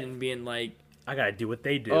bed and being like, I gotta do what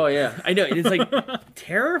they do. Oh yeah. I know it's like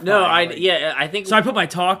terrifying. No, like- I think. So I put my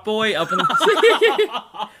talk boy up in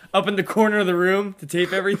the, up in the corner of the room to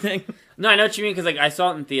tape everything. No, I know what you mean because like I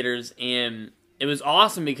saw it in theaters and it was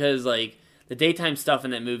awesome because like the daytime stuff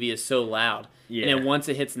in that movie is so loud. Yeah. And then once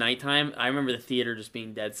it hits nighttime, I remember the theater just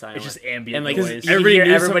being dead silent. It's just ambient and like noise. you could Everybody hear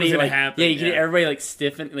knew everybody something was like gonna happen, yeah, you could hear yeah. everybody like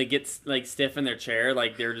stiffen, like get like stiff in their chair,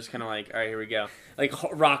 like they were just kind of like, all right, here we go, like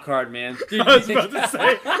rock hard, man. I was about to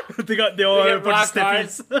say they all They had a get bunch of rock hard.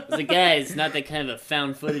 stiffies. I was like, guys, it's not that kind of a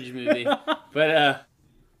found footage movie, but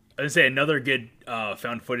I would say another good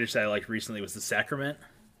found footage that I liked recently was The Sacrament.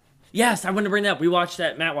 Yes, I wanted to bring that up. We watched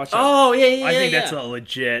that. Matt watched that. oh yeah, I think that's a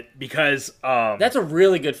legit because that's a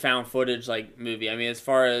really good found footage like movie. I mean, as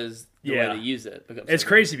far as the Yeah. way they use it, it's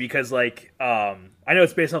crazy because like I know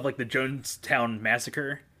it's based off like the Jonestown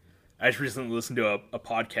Massacre. I just recently listened to a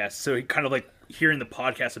podcast, so kind of like hearing the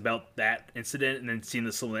podcast about that incident and then seeing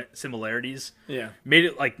the similarities Yeah.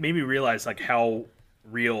 made me realize like how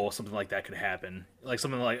real something like that could happen, like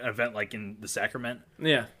something like an event like in the Sacrament,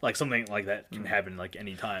 Yeah. like something like that can happen like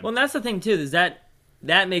any time. Well, and that's the thing too, is that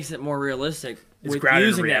makes it more realistic It's with grounded in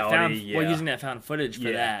using that found reality, well, yeah. using that found footage for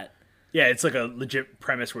Yeah. that. Yeah, it's like a legit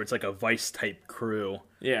premise where it's like a Vice type crew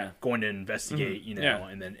Yeah. going to investigate, you know, Yeah.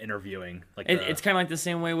 and then interviewing. Like It's kind of like the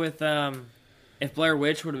same way with if Blair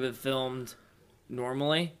Witch would have been filmed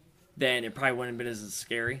normally, then it probably wouldn't have been as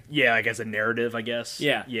scary. yeah, like as a narrative, I guess.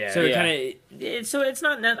 Yeah. yeah. So Yeah. it kind of so it's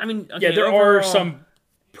not. I mean, okay, Yeah, there overall, are some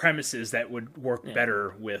premises that would work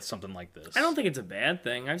better with something like this. I don't think it's a bad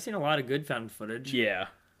thing. I've seen a lot of good found footage. Yeah.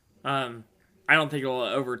 I don't think it'll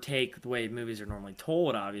overtake the way movies are normally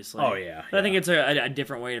told, obviously. Oh, yeah, But I think it's a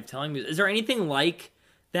different way of telling movies. Is there anything like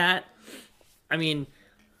that? I mean,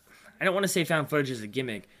 I don't want to say found footage is a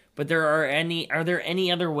gimmick, but are there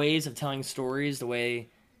any other ways of telling stories the way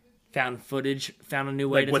found footage found a new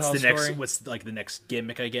way Like to what's tell the a next? story? What's like the next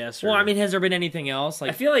gimmick? I guess. Well, or- I mean, has there been anything else? I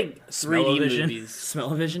Like feel like 3D Smell-o-vision. movies.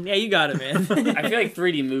 Smell-o-vision? Yeah, you got it, man. I feel like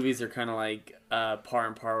 3D movies are kind of like par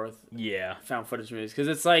and par with yeah, found footage movies because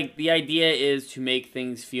it's like the idea is to make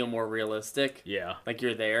things feel more realistic, yeah, like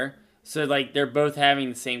you're there. So like they're both having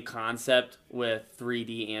the same concept with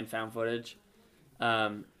 3D and found footage,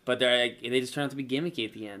 but they just turn out to be gimmicky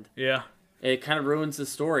at the end. yeah. It kind of ruins the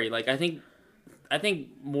story. Like I think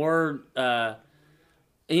more.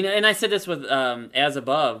 You know, and I said this with As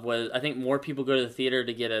Above was I think more people go to the theater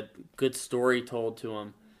to get a good story told to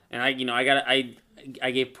them, and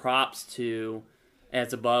I gave props to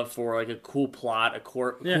As Above for like a cool plot,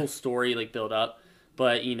 cool story like build up,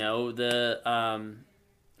 but you know the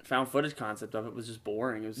found footage concept of it was just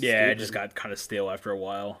boring. It was Yeah, stupid. it just got kind of stale after a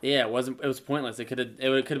while. Yeah, it wasn't. It was pointless. It could have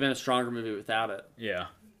been a stronger movie without it. Yeah,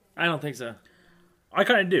 I don't think so. I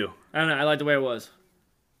kind of do. I don't know. I like the way it was.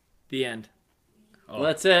 The end. Well,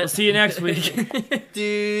 that's it. We'll see you next week.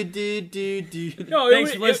 No,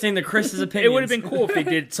 Thanks for listening to Chris's opinions. It would have been cool if they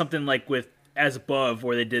did something like with As Above,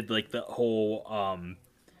 where they did like the whole,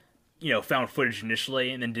 found footage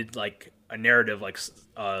initially, and then did like a narrative like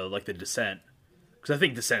The Descent, because I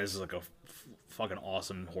think Descent is like a fucking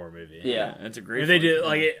awesome horror movie. Yeah. That's a great. If they did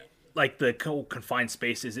fucking film. like the confined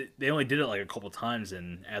spaces, they only did it like a couple times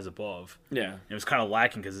in As Above. Yeah. It was kind of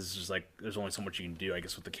lacking because it's just like there's only so much you can do, I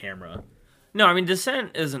guess, with the camera. No, I mean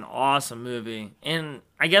Descent is an awesome movie, and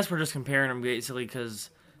I guess we're just comparing them basically because,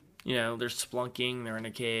 they're splunking, they're in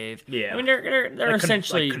a cave. Yeah. I mean they're Like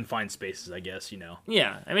essentially confined spaces, I guess.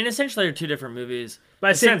 Yeah. I mean essentially they're two different movies. But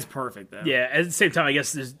I Descent's think- perfect though. Yeah, at the same time, I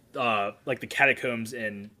guess there's like the catacombs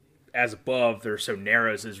and As Above, they're so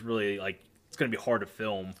narrow, so it's really like it's gonna be hard to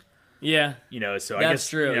film. Yeah. So I That's guess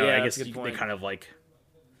true, I yeah, guess that's a good they point. kind of like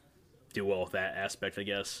do well with that aspect, I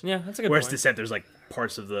guess. Yeah, that's a good Whereas point. Descent, there's like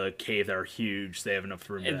parts of the cave that are huge, so they have enough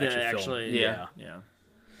room to actually film. Yeah.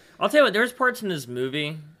 I'll tell you what, there's parts in this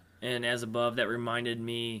movie and As Above that reminded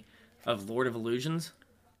me of Lord of Illusions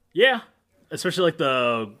Yeah, especially like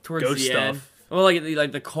the towards ghost the stuff. end. Well,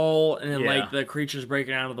 like the coal and then Yeah. like the creatures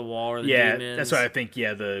breaking out of the wall or the Yeah, demons. that's what I think.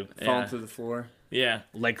 Yeah, the Falling Yeah. through the floor. Yeah.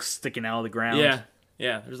 legs sticking out of the ground.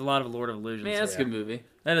 Yeah. There's a lot of Lord of Illusions. Man, that's a good movie.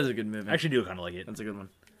 That is a good movie. I actually do kind of like it. That's a good one.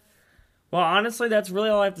 Well, honestly, that's really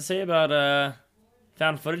all I have to say about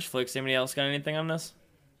found footage flicks. Anybody else got anything on this?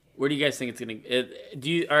 Where do you guys think it's gonna? Do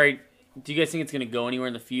you guys think it's gonna go anywhere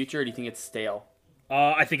in the future, or do you think it's stale?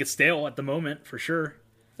 I think it's stale at the moment for sure.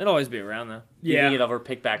 It'll always be around though. Do you Yeah, think it'll ever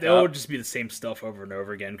pick back they'll up? just be the same stuff over and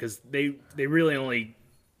over again because they really only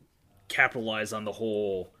capitalize on the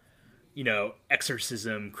whole,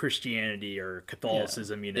 exorcism, Christianity, or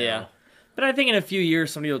Catholicism. Yeah. But I think in a few years,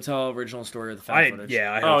 somebody will tell original story of the found footage.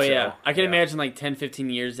 I hope Oh so. yeah, I can Yeah. imagine like 10, 15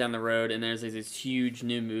 years down the road, and there's like this huge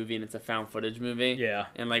new movie, and it's a found footage movie. Yeah.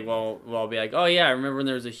 And like, we'll be like, oh yeah, I remember when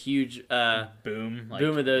there was a huge Boom, like,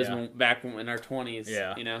 boom of those yeah. back in our 20s.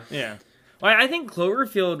 Yeah. Yeah. Well, I think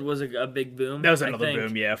Cloverfield was a big boom. That was I another think.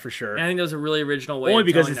 boom, yeah, for sure. And I think that was a really original way Only of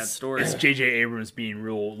because telling that story. it's J.J. Abrams being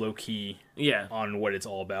real low key Yeah. on what it's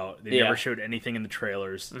all about. They Yeah. never showed anything in the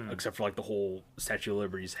trailers except for like the whole Statue of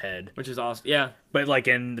Liberty's head. Which is awesome. Yeah. But like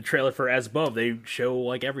in the trailer for As Above, they show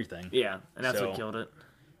like everything. Yeah. And that's So- what killed it.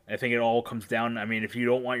 I think it all comes down. I mean, if you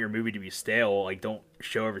don't want your movie to be stale, like don't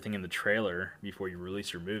show everything in the trailer before you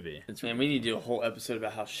release your movie. Man, we need to do a whole episode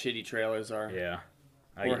about how shitty trailers are, Yeah,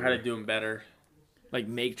 or how to do them better. Like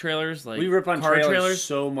make trailers. Like We rip on car trailers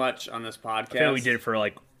so much on this podcast. I feel like we did it for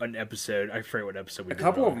like an episode. I forget what episode we a did.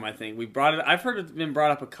 couple it of on. them. I think we brought it. I've heard it's been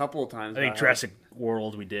brought up a couple of times. I think about how- Jurassic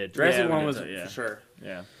World we did. Jurassic Yeah, we one did was that, yeah. for sure.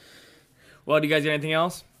 Yeah. Well, do you guys got anything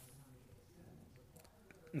else?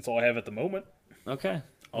 That's all I have at the moment. Okay.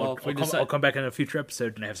 I'll, Well, if we I'll come back in a future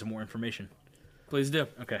episode and I have some more information. please do.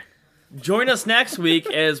 Okay. Join us next week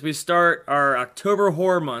as we start our October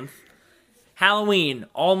horror month. Halloween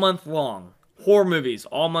all month long. Horror movies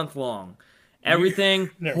all month long.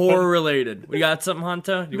 Everything Never horror mind. related. We got something,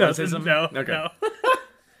 Hunter? You want to say something? No. Okay. No.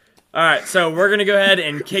 All right, so we're going to go ahead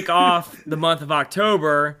and kick off the month of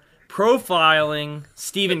October profiling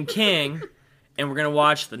Stephen King, and we're going to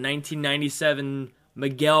watch the 1997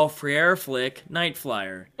 Miguel Ferrer flick, Night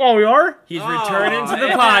Flyer. Oh, we are? He's returning to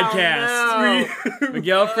the podcast.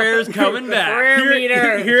 Miguel Ferrer's coming back.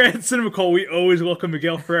 Here at Cinema Call, we always welcome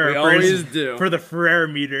Miguel Ferrer. We for his- always do. For the Ferrer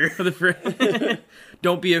meter. For the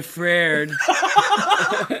Don't be afraid.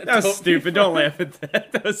 That was stupid. Don't laugh at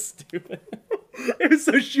that. That was stupid. It was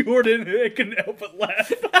so short and I couldn't help but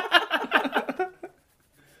laugh.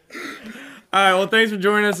 All right, well, thanks for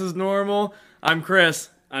joining us as normal. I'm Chris,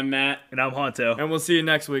 I'm Matt. And I'm Honto. and we'll see you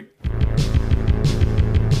next week.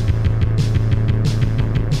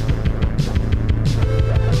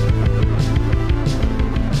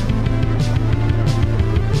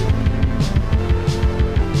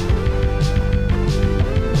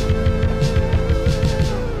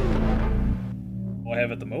 All I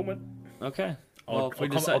have at the moment. Okay. I'll, Well, if we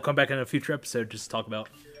decide, I'll come back in a future episode just to talk about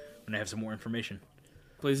when I have some more information.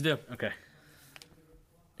 please do. Okay.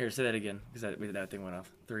 Here, say that again, because that thing went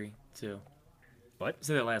off. 3, 2. What?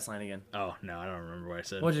 Say that last line again. Oh, no, I don't remember what I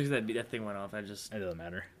said. What did you say? That thing went off. I just. It doesn't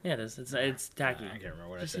matter. Yeah, it is. It's tacky. I can't remember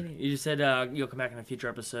what I Just said. say- you just said you'll come back in a future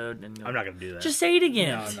episode, and I'm not going to do that. just say it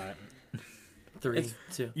again. No, I'm not. 3,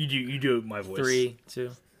 2. You do my voice. 3,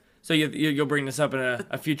 2. So you'll bring this up in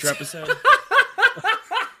a future episode.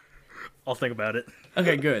 I'll think about it.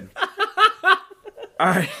 Okay, good. All All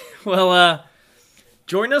right. Well,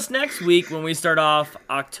 join us next week when we start off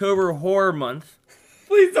October Horror Month.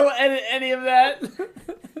 Please don't edit any of that.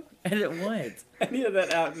 Edit what? Any of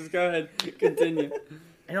that out. Just go ahead. Continue.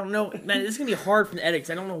 I don't know. Man, this is going to be hard for the edit 'cause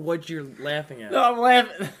I don't know what you're laughing at. No, I'm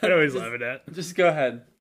laughing. I know he's laughing at. Just go ahead.